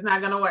to do? That's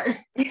not going to work.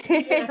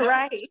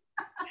 Right.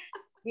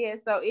 Yeah.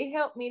 So it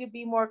helped me to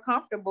be more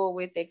comfortable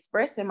with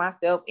expressing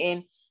myself.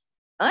 And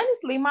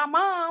honestly, my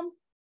mom,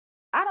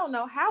 I don't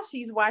know how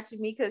she's watching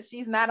me, because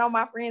she's not on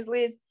my friends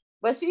list,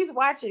 but she's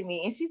watching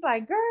me, and she's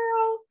like, girl,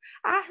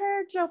 I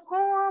heard your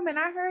poem and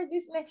I heard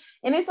this.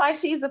 And it's like,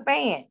 she's a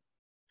fan.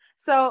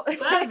 So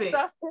love it.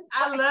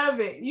 I love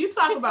it. You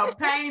talk about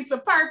pain to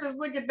purpose.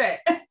 Look at that.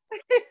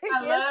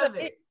 I love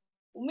it.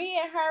 Me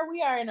and her,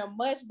 we are in a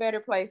much better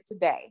place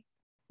today.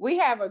 We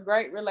have a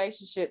great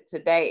relationship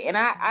today. And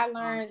I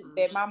learned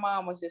that my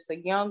mom was just a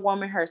young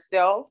woman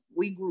herself.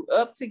 We grew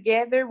up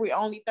together. We're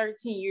only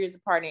 13 years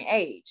apart in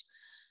age.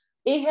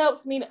 It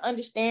helps me to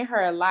understand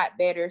her a lot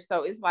better.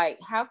 So it's like,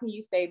 how can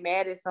you stay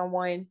mad at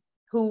someone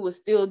who was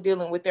still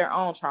dealing with their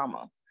own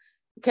trauma?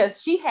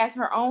 Because she has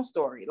her own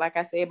story. Like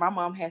I said, my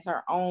mom has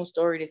her own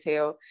story to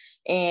tell.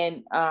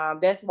 And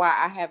that's why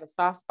I have a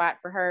soft spot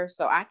for her.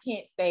 So I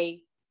can't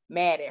stay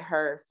mad at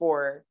her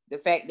for the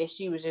fact that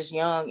she was just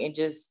young and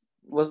just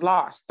was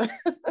lost.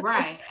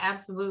 Right.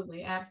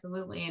 Absolutely.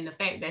 Absolutely. And the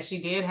fact that she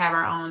did have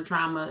her own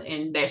trauma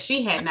and that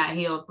she had not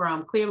healed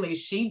from, clearly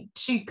she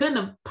couldn't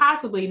have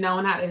possibly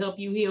known how to help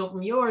you heal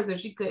from yours if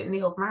she couldn't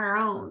heal from her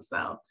own.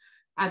 So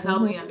I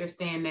totally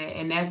understand that.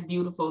 And that's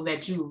beautiful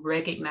that you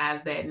recognize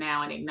that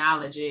now and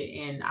acknowledge it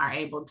and are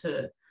able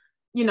to,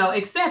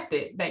 accept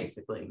it,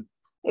 basically.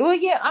 Well,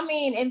 yeah, I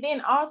mean, and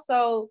then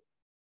also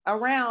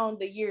around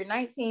the year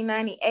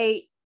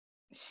 1998,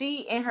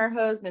 she and her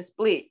husband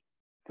split.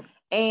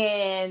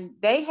 And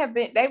they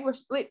were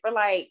split for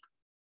like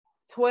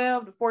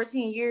 12 to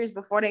 14 years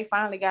before they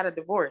finally got a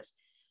divorce.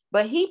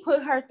 But he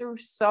put her through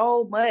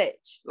so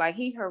much. Like,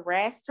 he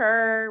harassed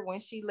her when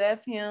she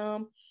left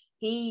him.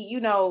 He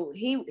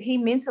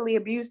mentally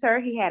abused her.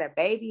 He had a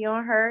baby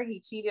on her. He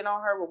cheated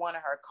on her with one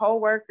of her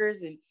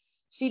coworkers, and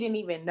she didn't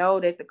even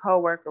know that the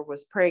coworker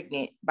was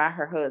pregnant by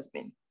her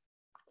husband.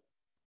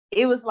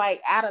 It was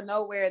like out of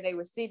nowhere. They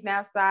were sitting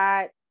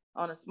outside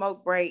on a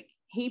smoke break.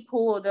 He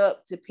pulled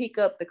up to pick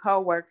up the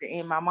coworker,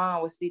 and my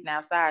mom was sitting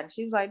outside, and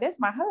she was like, that's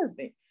my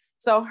husband.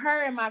 So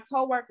her and my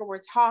coworker were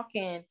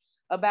talking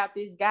about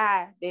this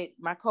guy that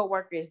my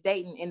coworker is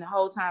dating, and the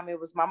whole time it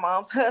was my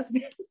mom's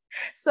husband.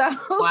 So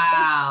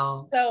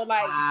wow. So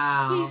like,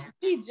 wow.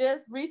 She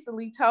just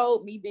recently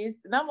told me this,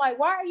 and I'm like,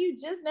 why are you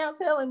just now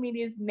telling me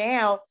this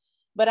now?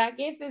 But I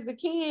guess as a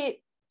kid,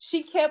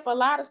 she kept a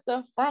lot of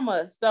stuff from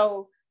us.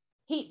 So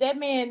that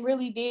man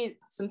really did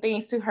some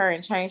things to her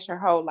and changed her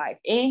whole life.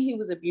 And he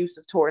was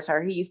abusive towards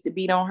her. He used to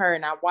beat on her,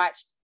 and I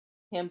watched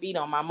him beat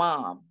on my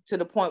mom to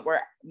the point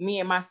where me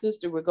and my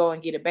sister would go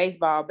and get a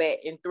baseball bat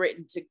and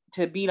threaten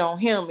to beat on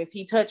him if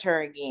he touched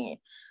her again.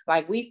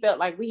 Like, we felt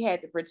like we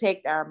had to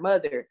protect our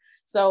mother.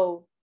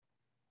 So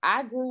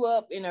I grew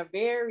up in a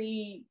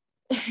very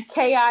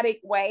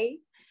chaotic way.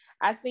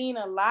 I seen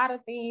a lot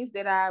of things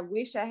that I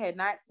wish I had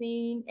not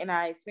seen, and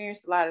I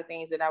experienced a lot of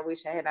things that I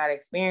wish I had not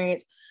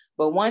experienced.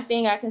 But one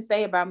thing I can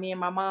say about me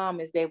and my mom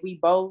is that we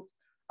both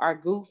are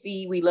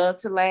goofy. We love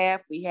to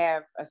laugh. We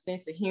have a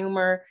sense of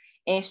humor,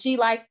 and she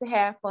likes to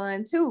have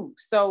fun too.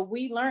 So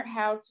we learned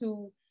how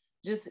to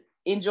just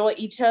enjoy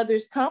each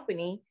other's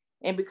company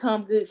and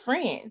become good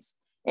friends.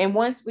 And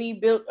once we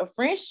built a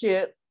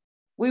friendship,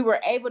 we were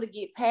able to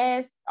get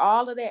past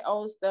all of that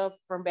old stuff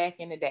from back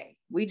in the day.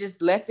 We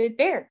just left it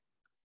there.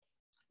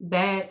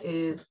 That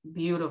is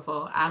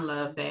beautiful. I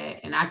love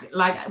that. And I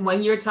like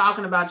when you're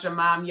talking about your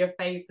mom, your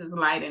face is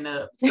lighting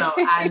up. So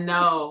I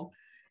know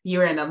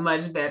you're in a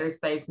much better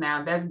space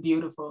now. That's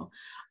beautiful.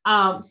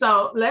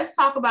 So let's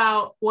talk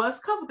about, well, it's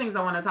a couple things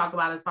I want to talk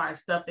about as far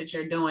as stuff that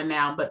you're doing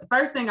now. But the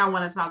first thing I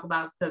want to talk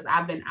about, because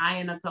I've been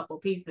eyeing a couple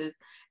pieces,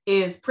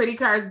 is Pretty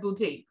Curves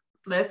Boutique.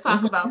 Let's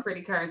talk about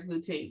Pretty Curves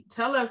Boutique.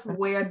 Tell us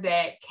where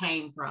that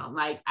came from.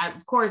 Like,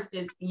 of course,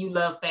 you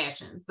love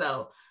fashion.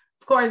 So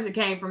of course it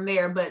came from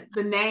there, but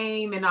the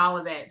name and all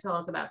of that, tell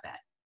us about that.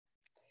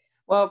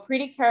 Well,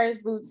 Pretty Curves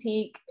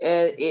Boutique,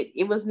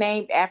 it was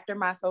named after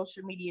my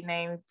social media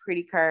name,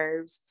 Pretty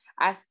Curves.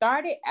 I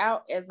started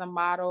out as a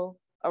model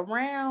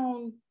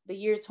around the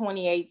year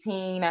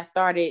 2018. I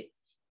started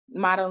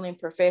modeling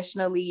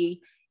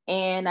professionally,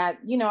 and I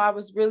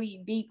was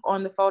really deep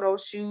on the photo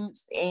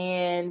shoots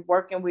and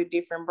working with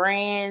different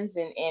brands,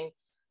 and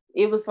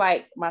it was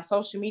like my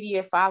social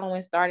media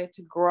following started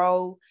to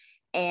grow.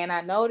 And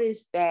I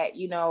noticed that,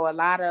 a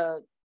lot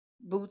of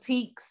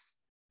boutiques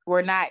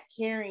were not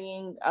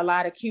carrying a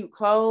lot of cute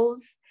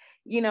clothes.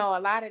 A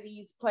lot of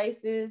these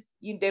places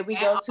that we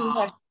go to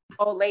have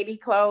old lady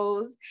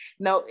clothes.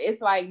 No, it's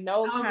like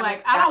no. I was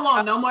like, I don't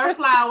want no more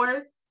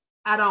flowers.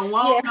 I don't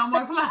want no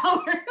more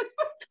flowers.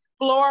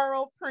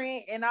 Floral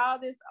print and all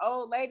this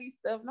old lady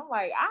stuff. And I'm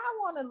like, I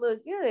want to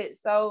look good.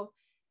 So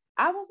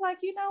I was like,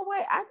 you know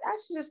what? I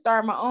should just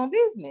start my own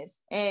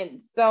business.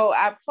 And so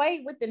I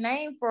played with the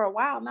name for a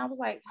while and I was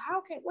like,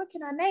 what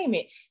can I name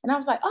it? And I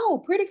was like,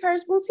 oh, Pretty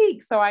Curves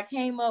Boutique. So I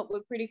came up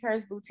with Pretty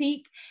Curves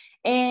Boutique,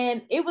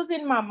 and it was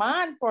in my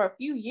mind for a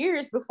few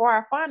years before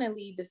I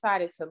finally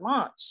decided to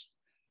launch.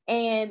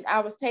 And I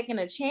was taking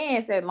a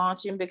chance at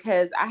launching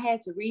because I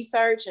had to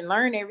research and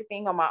learn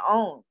everything on my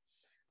own.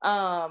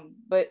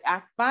 But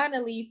I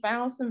finally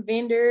found some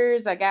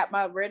vendors. I got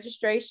my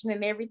registration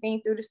and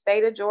everything through the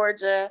state of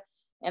Georgia,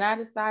 and I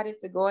decided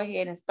to go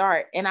ahead and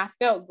start. And I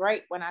felt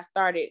great when I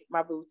started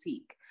my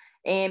boutique,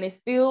 and it's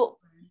still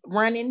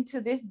running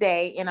to this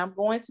day. And I'm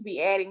going to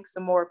be adding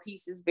some more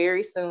pieces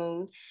very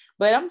soon,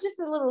 but I'm just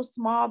a little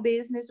small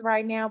business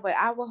right now, but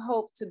I will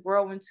hope to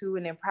grow into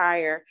an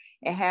empire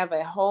and have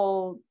a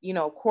whole,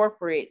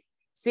 corporate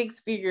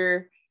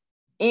 6-figure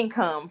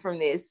income from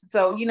this.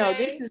 So,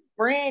 this is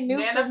brand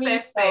new for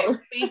me. So.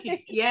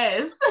 Speaking.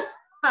 Yes.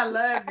 I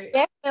love it.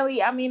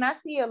 Definitely. I mean, I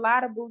see a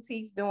lot of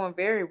boutiques doing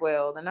very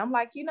well. And I'm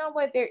like, you know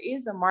what? There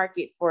is a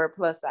market for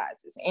plus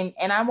sizes.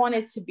 And I want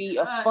it to be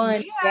a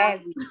fun,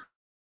 jazzy.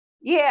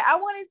 Yeah, I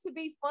want it to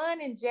be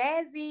fun and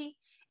jazzy,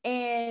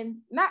 and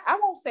I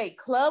won't say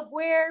club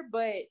wear,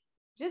 but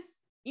just,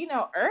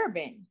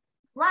 urban.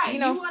 Right. You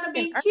want to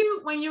be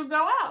cute when you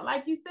go out.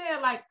 Like you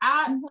said, like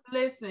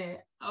listen.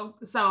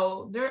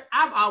 So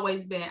I've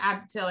always been,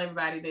 I tell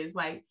everybody this,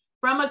 like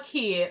from a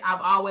kid,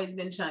 I've always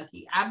been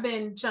chunky. I've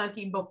been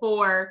chunky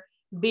before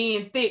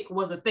being thick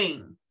was a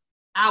thing.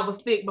 I was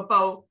thick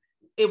before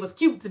it was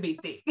cute to be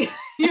thick,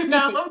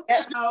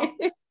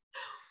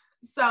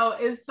 So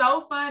it's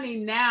so funny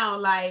now,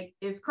 like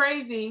it's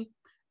crazy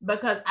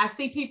because I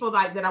see people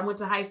like that I went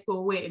to high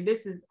school with,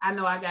 and I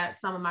know I got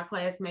some of my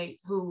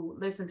classmates who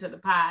listen to the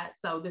pod.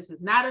 So this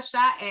is not a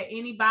shot at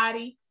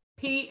anybody.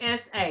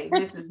 PSA,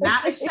 this is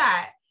not a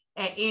shot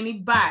at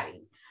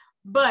anybody.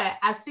 But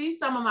I see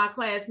some of my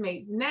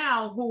classmates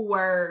now who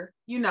were,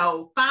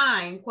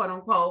 fine, quote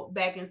unquote,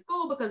 back in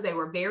school because they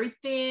were very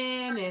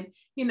thin and,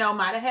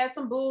 might have had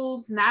some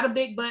boobs, not a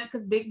big butt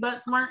because big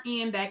butts weren't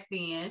in back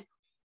then.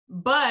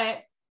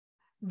 But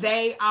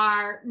they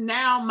are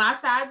now, my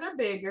sides are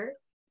bigger.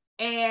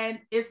 And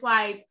it's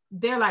like,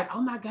 they're like,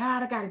 oh my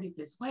God, I got to get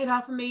this weight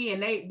off of me.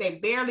 And they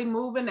barely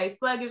moving, they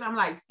sluggish. I'm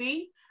like,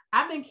 see,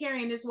 I've been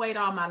carrying this weight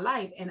all my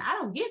life and I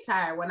don't get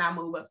tired when I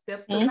move up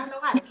steps because I know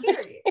how to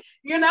carry it,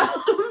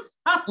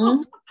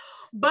 So,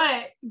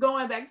 but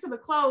going back to the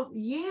clothes,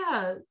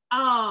 yeah.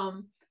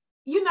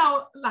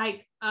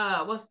 Like,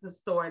 what's the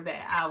store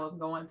that I was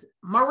going to?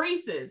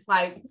 Maurice's.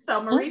 Like,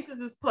 so Maurice's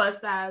is plus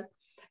size.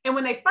 And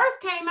when they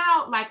first came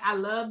out, like, I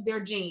loved their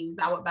jeans.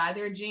 I would buy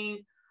their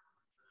jeans.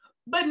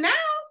 But now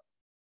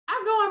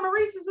I go in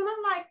Maurice's and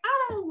I'm like,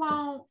 I don't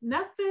want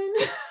nothing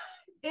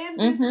in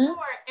this store.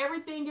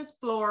 Everything is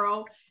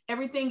floral.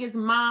 Everything is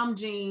mom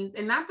jeans,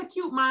 and not the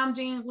cute mom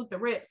jeans with the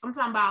rips. I'm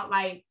talking about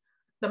like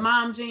the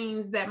mom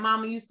jeans that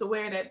mama used to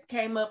wear that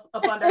came up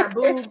under her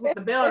boobs with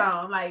the belt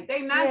on. Like,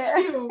 they not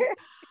cute.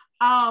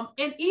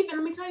 And even,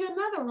 let me tell you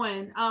another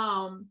one.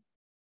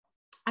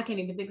 I can't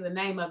even think of the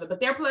name of it, but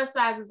they're plus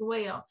size as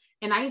well.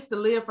 And I used to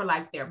live for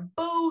like their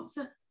boots,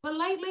 but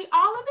lately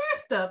all of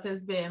their stuff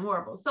has been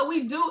horrible. So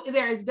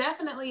there is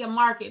definitely a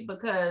market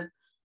because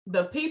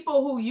the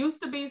people who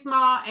used to be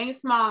small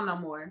ain't small no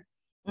more.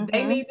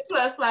 They need the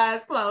plus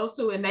size clothes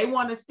too, and they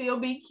want to still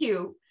be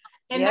cute.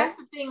 And that's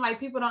the thing, like,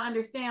 people don't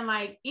understand,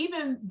 like,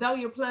 even though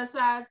you're plus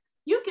size,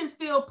 you can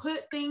still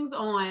put things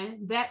on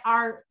that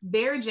are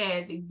very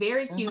jazzy,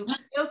 very cute,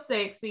 still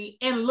sexy,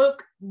 and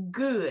look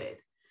good.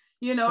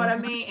 You know what I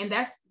mean? And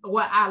that's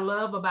what I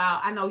love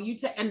about, I know you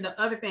and the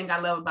other thing I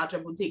love about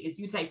your boutique is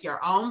you take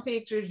your own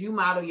pictures, you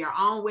model your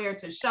own wear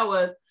to show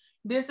us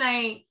this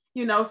ain't,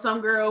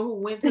 some girl who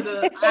went to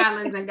the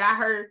islands and got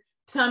her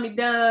tummy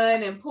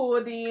done and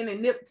pulled in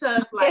and nip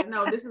tucked. Like,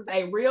 no, this is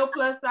a real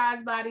plus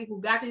size body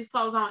who got these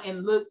clothes on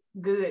and looks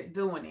good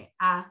doing it.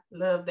 I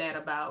love that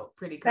about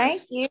Pretty Curves.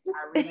 Thank you.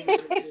 I really,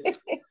 really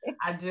do.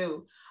 I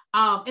do.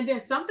 And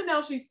then something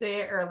else you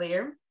said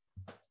earlier,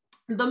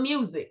 the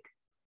music.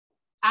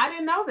 I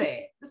didn't know that.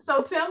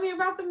 So tell me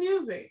about the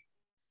music.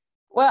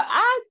 Well,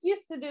 I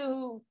used to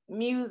do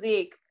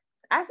music.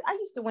 I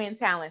used to win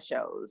talent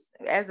shows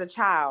as a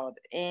child,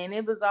 and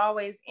it was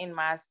always in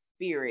my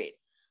spirit.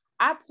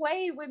 I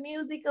played with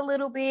music a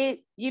little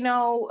bit,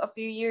 a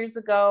few years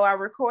ago. I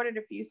recorded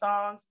a few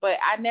songs, but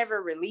I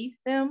never released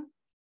them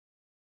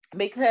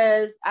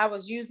because I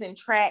was using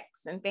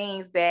tracks and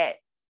things that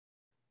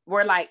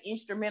were like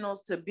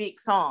instrumentals to big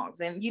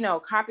songs, and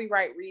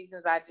copyright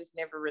reasons, I just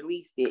never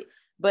released it.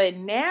 But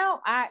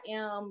now I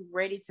am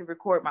ready to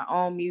record my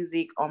own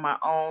music on my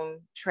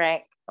own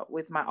track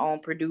with my own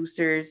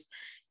producers.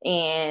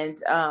 And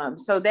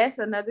so that's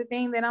another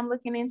thing that I'm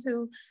looking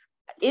into.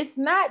 It's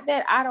not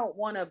that I don't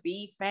want to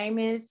be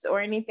famous or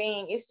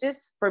anything. It's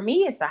just, for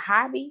me, it's a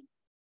hobby.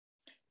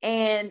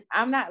 And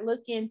I'm not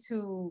looking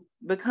to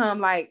become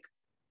like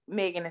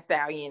Megan Thee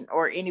Stallion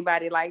or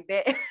anybody like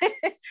that.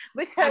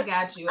 Because I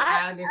got you.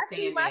 I understand. I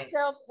see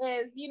myself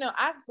as,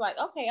 I was like,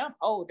 okay, I'm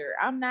older.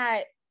 I'm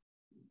not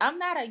I'm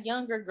not a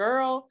younger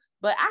girl,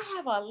 but I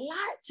have a lot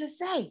to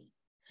say.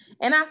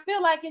 And I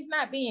feel like it's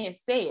not being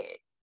said.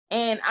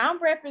 And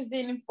I'm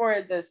representing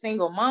for the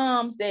single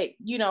moms that,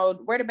 you know,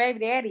 where the baby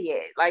daddy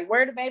at? Like,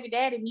 where the baby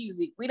daddy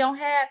music? We don't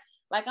have,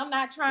 like, I'm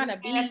not trying to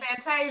be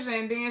Fantasia,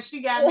 and then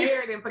she got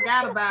married and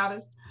forgot about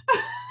us.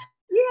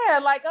 Yeah,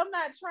 like, I'm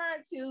not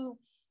trying to,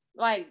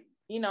 like,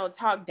 you know,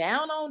 talk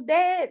down on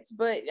dads,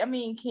 but I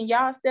mean, can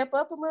y'all step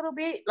up a little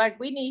bit? Like,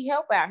 we need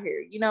help out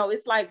here. You know,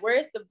 it's like,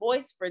 where's the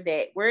voice for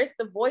that? Where's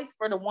the voice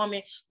for the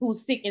woman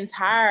who's sick and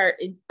tired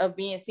of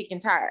being sick and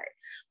tired?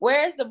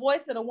 Where's the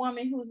voice of the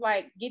woman who's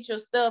like, get your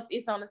stuff,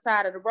 it's on the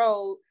side of the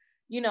road.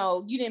 You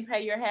know, you didn't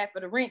pay your half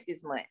of the rent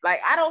this month. Like,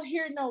 I don't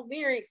hear no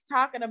lyrics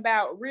talking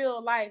about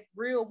real life,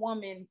 real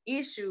woman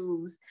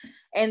issues.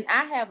 And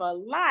I have a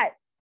lot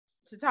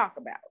to talk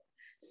about.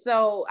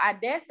 So I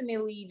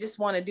definitely just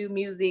want to do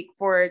music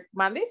for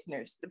my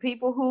listeners, the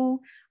people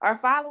who are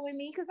following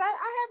me, because I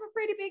have a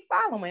pretty big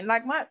following.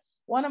 Like,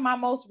 one of my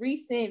most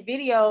recent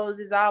videos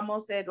is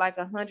almost at like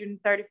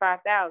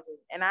 135,000,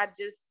 and I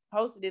just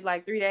posted it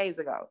like 3 days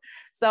ago.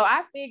 So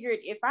I figured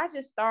if I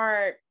just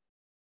start,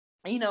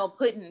 you know,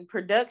 putting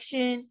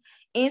production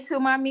into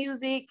my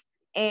music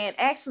and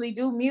actually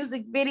do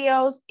music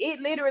videos,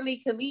 it literally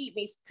could lead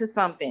me to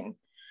something.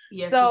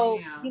 Yes, so,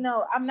 you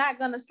know, I'm not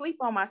going to sleep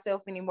on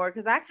myself anymore,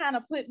 because I kind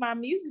of put my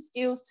music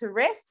skills to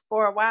rest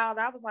for a while.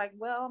 I was like,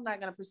 well, I'm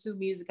not going to pursue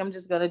music. I'm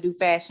just going to do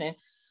fashion.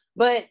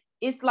 But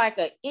it's like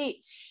an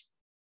itch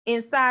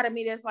inside of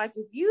me that's like,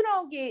 if you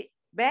don't get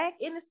back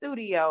in the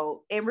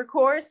studio and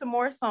record some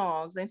more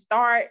songs and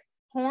start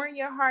pouring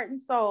your heart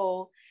and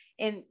soul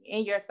and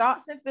your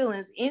thoughts and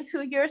feelings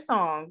into your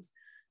songs,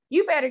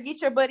 you better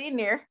get your butt in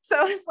there.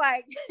 So it's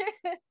like,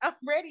 I'm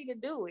ready to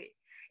do it.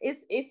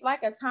 It's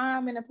like a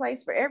time and a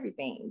place for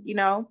everything, you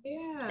know?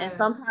 Yeah. And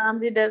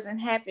sometimes it doesn't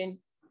happen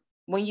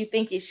when you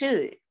think it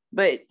should.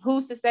 But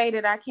who's to say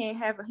that I can't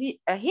have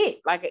a hit?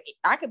 Like,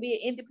 I could be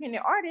an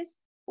independent artist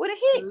with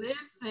a hit.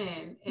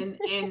 Listen,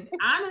 and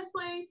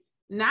honestly,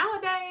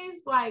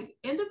 nowadays, like,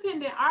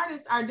 independent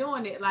artists are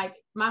doing it. Like,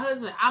 my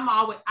husband,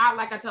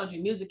 like I told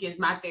you, music is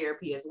my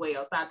therapy as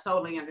well. So I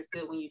totally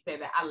understood when you said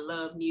that. I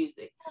love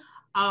music.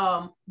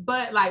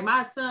 But like,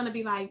 my son would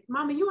be like,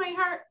 Mama, you ain't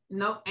heard?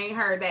 Nope, ain't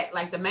heard that.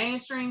 Like, the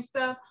mainstream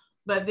stuff.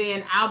 But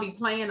then I'll be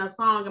playing a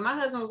song, and my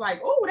husband was like,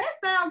 oh,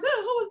 that sounds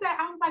good. Who is that?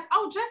 I was like,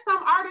 oh, just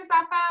some artists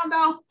I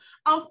found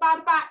on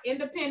Spotify,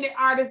 independent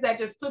artists that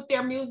just put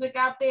their music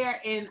out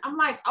there. And I'm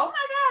like, oh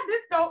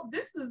my God,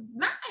 this is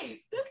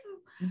nice.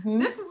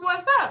 This is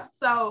what's up.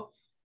 So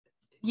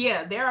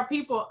yeah, there are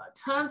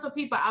tons of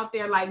people out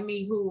there like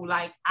me who,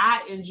 like,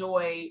 I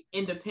enjoy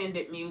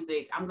independent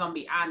music. I'm gonna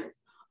be honest,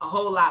 a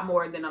whole lot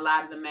more than a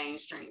lot of the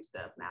mainstream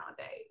stuff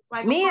nowadays.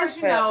 Like, of course,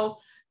 you know,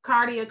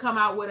 Cardi will come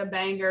out with a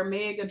banger,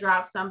 Meg will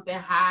drop something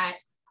hot,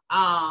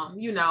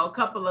 you know, a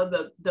couple of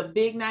the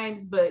big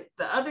names, but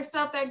the other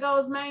stuff that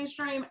goes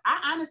mainstream,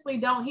 I honestly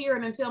don't hear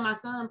it until my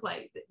son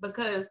plays it,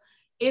 because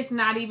it's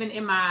not even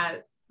in my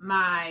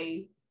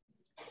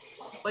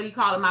what do you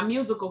call it, my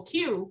musical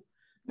cue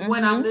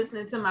when I'm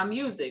listening to my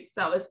music.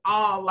 So it's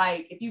all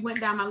like, if you went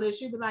down my list,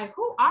 you'd be like,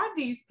 who are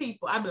these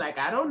people? I'd be like,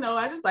 I don't know,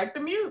 I just like the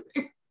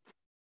music.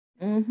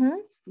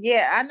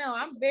 Yeah, I know.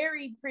 I'm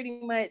very pretty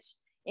much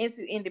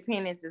into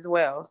independence as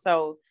well.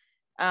 So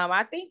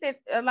I think that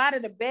a lot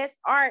of the best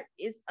art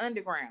is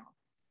underground.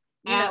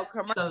 You know,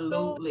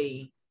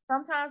 absolutely.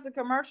 Sometimes the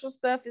commercial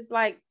stuff is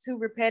like too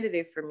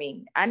repetitive for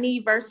me. I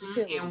need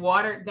versatility. And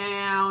watered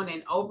down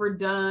and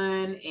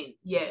overdone. And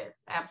yes,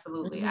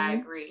 absolutely. I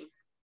agree.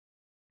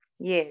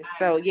 Yes.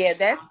 So yeah,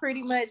 that's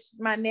pretty much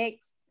my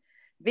next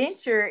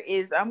venture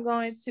is I'm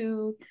going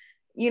to,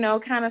 you know,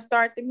 kind of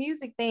start the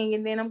music thing,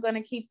 and then I'm going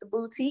to keep the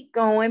boutique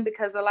going,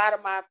 because a lot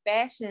of my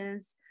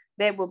fashions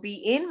that will be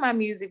in my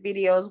music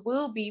videos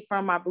will be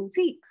from my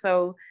boutique.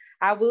 So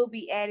I will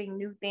be adding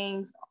new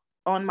things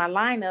on my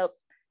lineup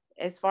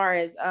as far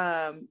as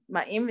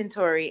my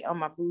inventory on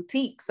my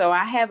boutique. So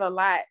I have a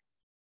lot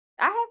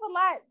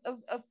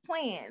of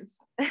plans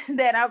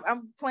that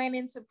I'm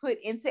planning to put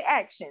into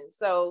action.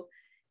 So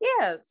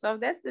yeah, so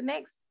that's the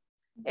next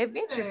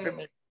adventure for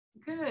me.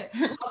 Good.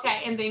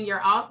 Okay, and then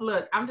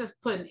look, I'm just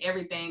putting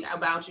everything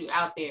about you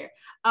out there.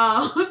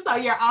 So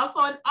you're also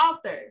an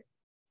author.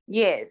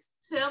 Yes.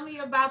 Tell me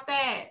about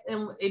that.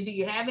 And do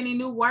you have any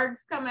new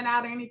works coming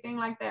out or anything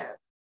like that?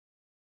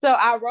 So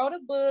I wrote a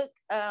book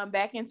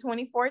back in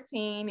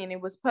 2014, and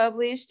it was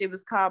published. It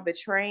was called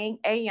Betraying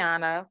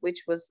Ayana,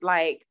 which was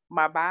like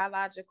my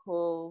biography.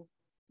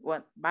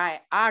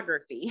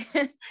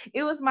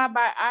 It was my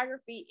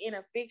biography in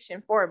a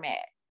fiction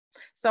format.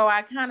 So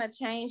I kind of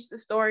changed the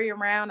story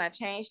around. I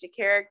changed the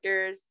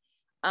characters.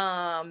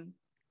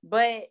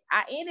 But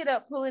I ended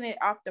up pulling it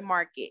off the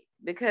market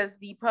because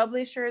the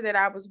publisher that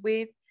I was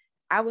with,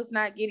 I was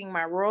not getting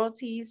my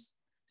royalties.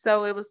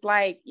 So it was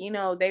like, you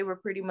know, they were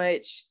pretty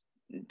much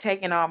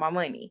taking all my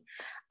money.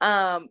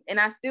 And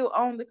I still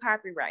own the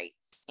copyrights.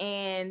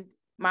 And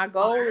my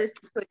goal is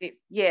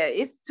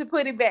to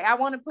put it back. I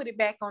want to put it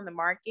back on the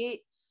market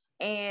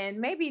and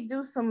maybe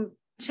do some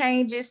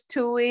changes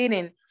to it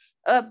and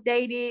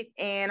updated.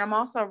 And I'm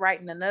also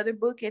writing another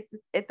book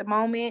at the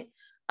moment,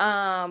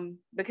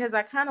 because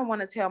I kind of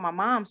want to tell my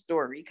mom's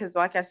story, because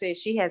like I said,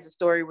 she has a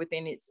story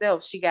within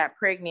itself. She got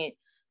pregnant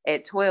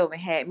at 12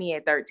 and had me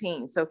at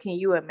 13. So can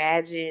you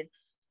imagine,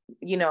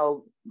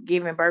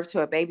 giving birth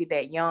to a baby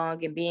that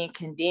young and being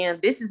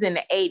condemned? This is in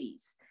the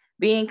 80s,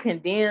 being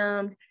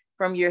condemned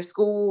from your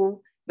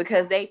school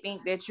because they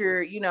think that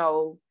you're,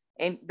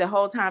 and the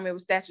whole time it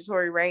was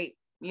statutory rape.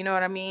 You know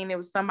what I mean? It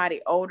was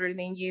somebody older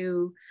than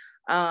you.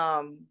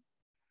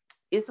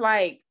 It's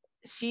like,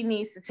 she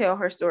needs to tell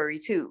her story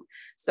too.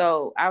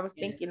 So I was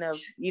thinking of,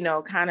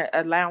 kind of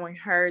allowing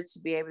her to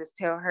be able to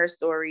tell her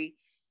story,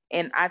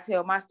 and I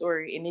tell my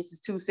story, and this is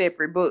 2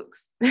 separate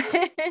books.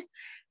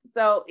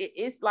 So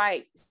it's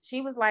like,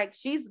 she was like,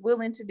 she's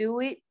willing to do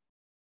it.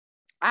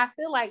 I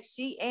feel like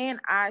she and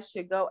I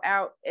should go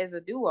out as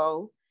a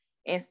duo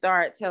and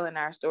start telling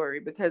our story,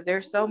 because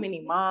there's so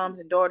many moms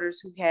and daughters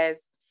who has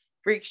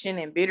friction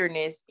and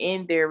bitterness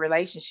in their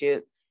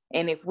relationship.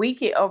 And if we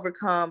can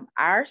overcome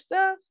our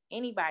stuff,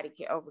 anybody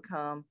can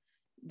overcome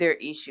their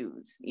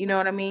issues. You know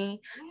what I mean?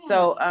 Yeah.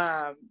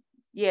 So,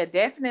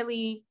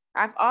 definitely.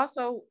 I've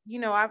also,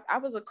 I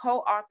was a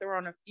co-author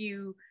on a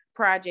few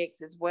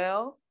projects as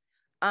well.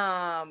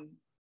 And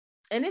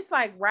it's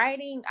like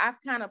writing,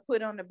 I've kind of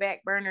put on the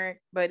back burner,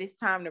 but it's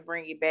time to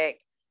bring it back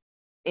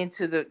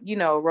into the,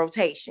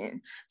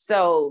 rotation.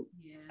 So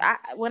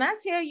when I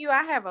tell you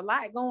I have a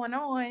lot going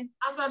on,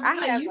 I was about to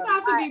say, you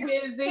about to be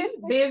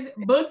busy,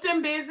 booked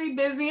and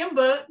busy and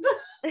booked.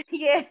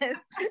 Yes,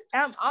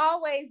 I'm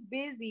always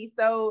busy.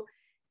 So,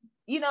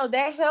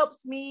 that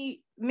helps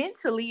me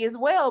mentally as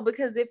well,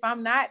 because if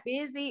I'm not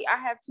busy, I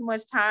have too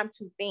much time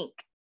to think.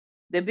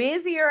 The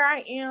busier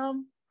I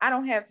am, I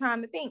don't have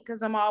time to think,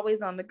 because I'm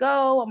always on the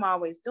go. I'm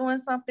always doing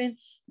something.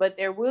 But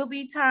there will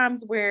be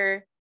times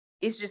where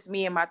it's just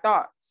me and my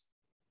thoughts.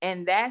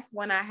 And that's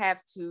when I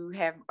have to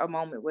have a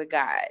moment with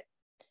God.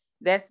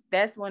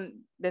 That's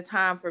when the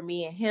time for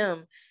me and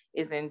him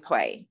is in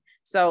play.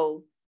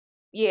 So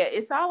yeah,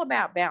 it's all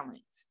about balance.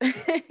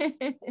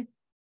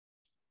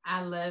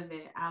 I love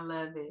it.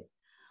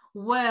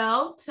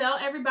 Well, tell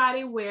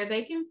everybody where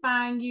they can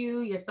find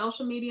you, your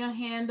social media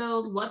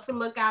handles, what to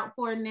look out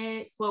for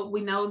next. Well,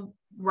 we know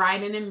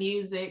writing and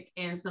music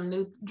and some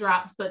new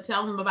drops, but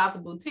tell them about the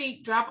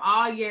boutique. Drop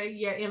all your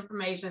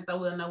information so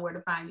we'll know where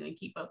to find you and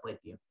keep up with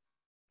you.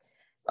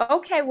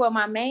 Okay, well,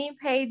 my main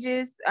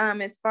pages,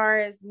 as far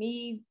as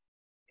me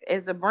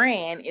as a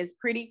brand, is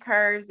Pretty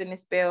Curves, and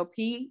it's spelled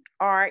PrettyKurvz,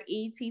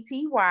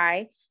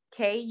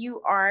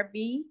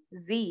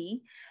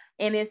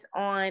 and it's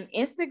on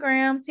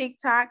Instagram,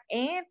 TikTok,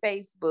 and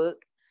Facebook.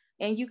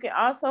 And you can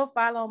also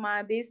follow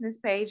my business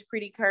page,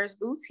 Pretty Curves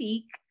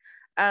Boutique.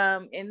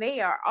 And they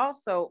are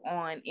also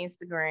on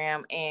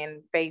Instagram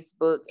and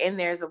Facebook. And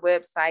there's a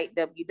website,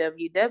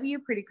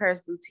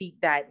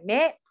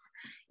 www.prettycurvesboutique.net,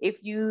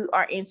 if you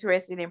are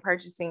interested in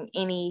purchasing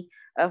any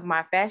of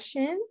my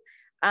fashion.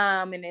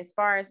 And as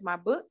far as my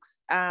books,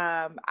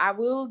 I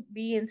will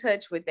be in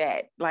touch with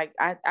that. Like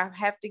I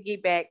have to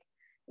get back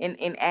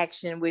in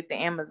action with the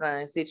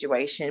Amazon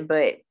situation.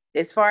 But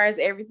as far as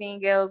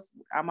everything else,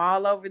 I'm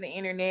all over the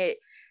internet.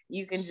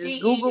 You can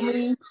just Google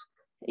me.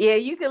 Yeah,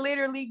 you can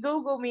literally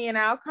Google me and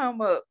I'll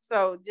come up.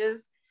 So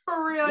just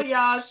for real,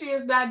 y'all, she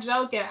is not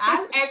joking.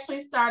 I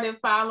actually started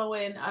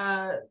following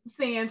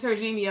seeing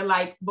Turgenia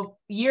like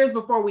years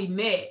before we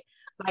met.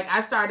 Like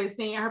I started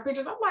seeing her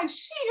pictures. I'm like,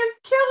 she is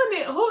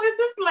killing it. Who is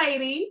this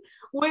lady?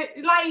 With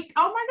like,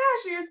 oh my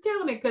gosh, she is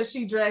killing it, because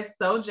she dressed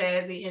so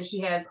jazzy and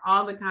she has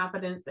all the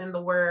confidence in the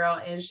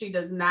world, and she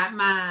does not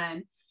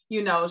mind,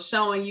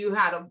 showing you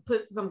how to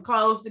put some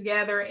clothes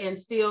together and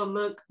still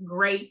look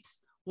great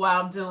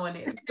while doing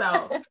it.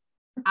 So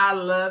I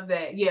love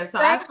that. Yeah. So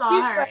I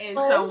saw her. And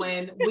so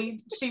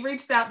when she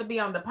reached out to be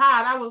on the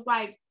pod, I was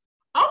like,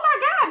 oh my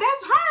God,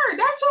 that's her.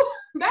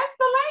 That's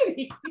the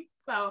lady.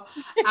 So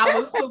I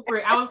was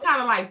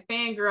kind of like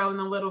fangirling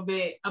a little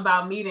bit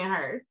about meeting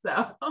her.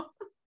 So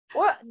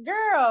well,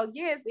 girl,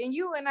 yes. And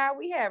you and I,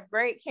 we have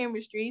great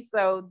chemistry.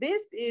 So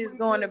this is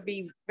going to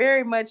be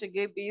very much a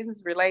good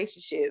business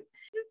relationship.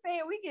 Just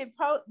saying, we can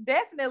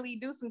definitely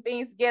do some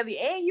things together.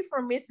 And you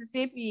from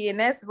Mississippi, and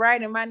that's right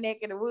in my neck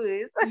of the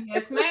woods.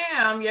 Yes,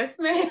 ma'am. Yes,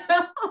 ma'am.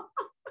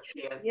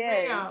 Yes,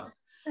 ma'am.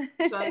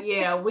 So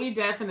yeah, we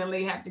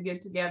definitely have to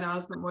get together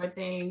on some more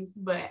things.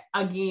 But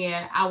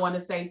again, I want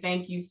to say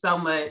thank you so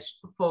much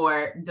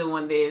for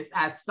doing this.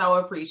 I so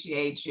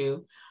appreciate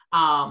you.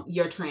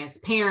 Your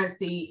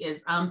transparency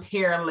is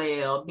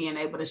unparalleled. Being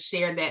able to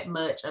share that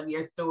much of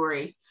your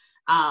story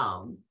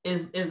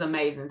is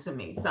amazing to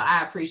me. So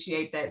I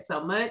appreciate that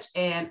so much.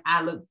 And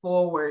I look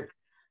forward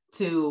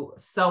to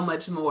so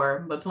much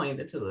more between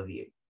the two of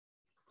you.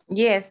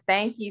 Yes,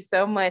 thank you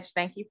so much.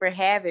 Thank you for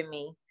having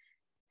me.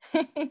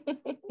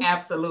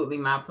 Absolutely,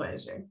 my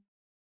pleasure.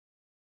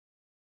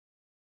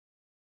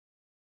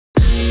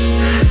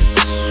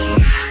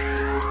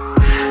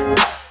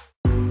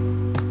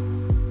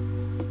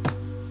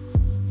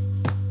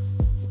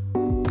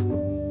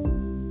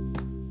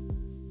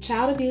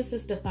 Child abuse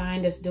is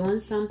defined as doing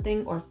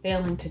something or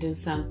failing to do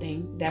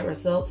something that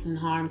results in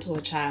harm to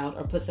a child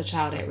or puts a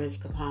child at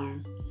risk of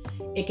harm.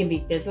 It can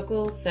be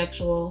physical,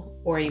 sexual,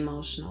 or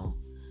emotional.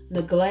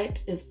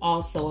 Neglect is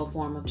also a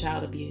form of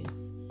child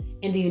abuse.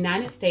 In the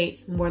United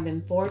States, more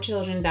than 4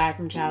 children die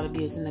from child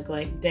abuse and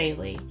neglect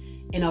daily,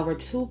 and over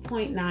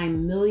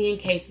 2.9 million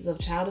cases of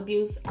child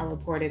abuse are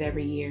reported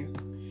every year.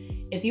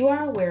 If you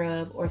are aware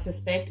of or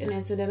suspect an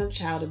incident of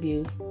child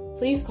abuse,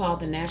 please call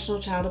the National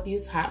Child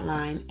Abuse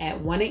Hotline at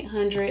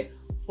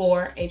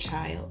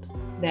 1-800-4-A-CHILD.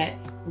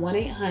 That's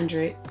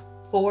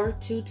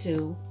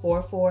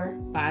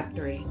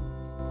 1-800-422-4453.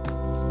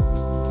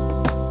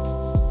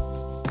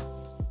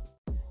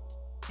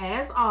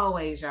 As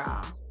always,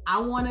 y'all, I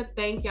want to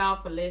thank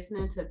y'all for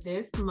listening to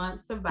this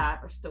month's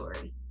Survivor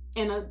Story.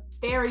 And a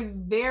very,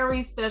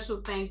 very special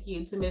thank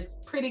you to Miss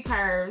Pretty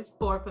Curves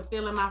for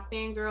fulfilling my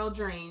fangirl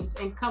dreams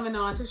and coming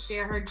on to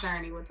share her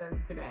journey with us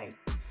today.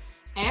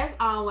 As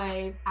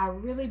always, I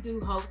really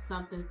do hope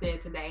something said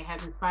today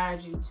has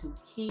inspired you to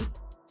keep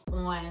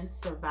on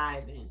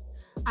surviving.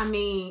 I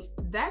mean,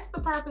 that's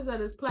the purpose of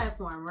this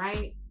platform,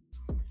 right?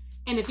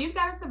 And if you've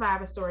got a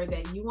survivor story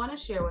that you want to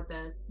share with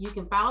us, you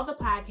can follow the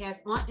podcast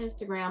on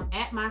Instagram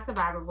at My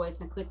Survivor Voice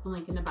and click the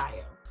link in the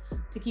bio.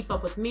 To keep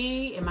up with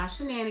me and my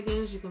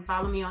shenanigans, you can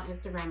follow me on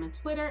Instagram and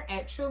Twitter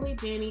at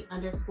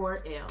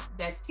TrulyDani_L.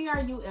 That's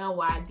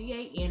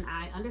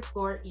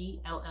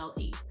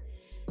TRULYDANI_ELLE.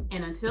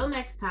 And until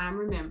next time,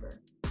 remember,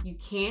 you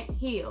can't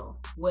heal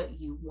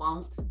what you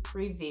won't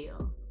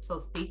reveal.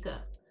 So speak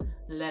up.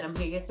 Let them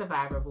hear your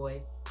survivor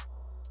voice.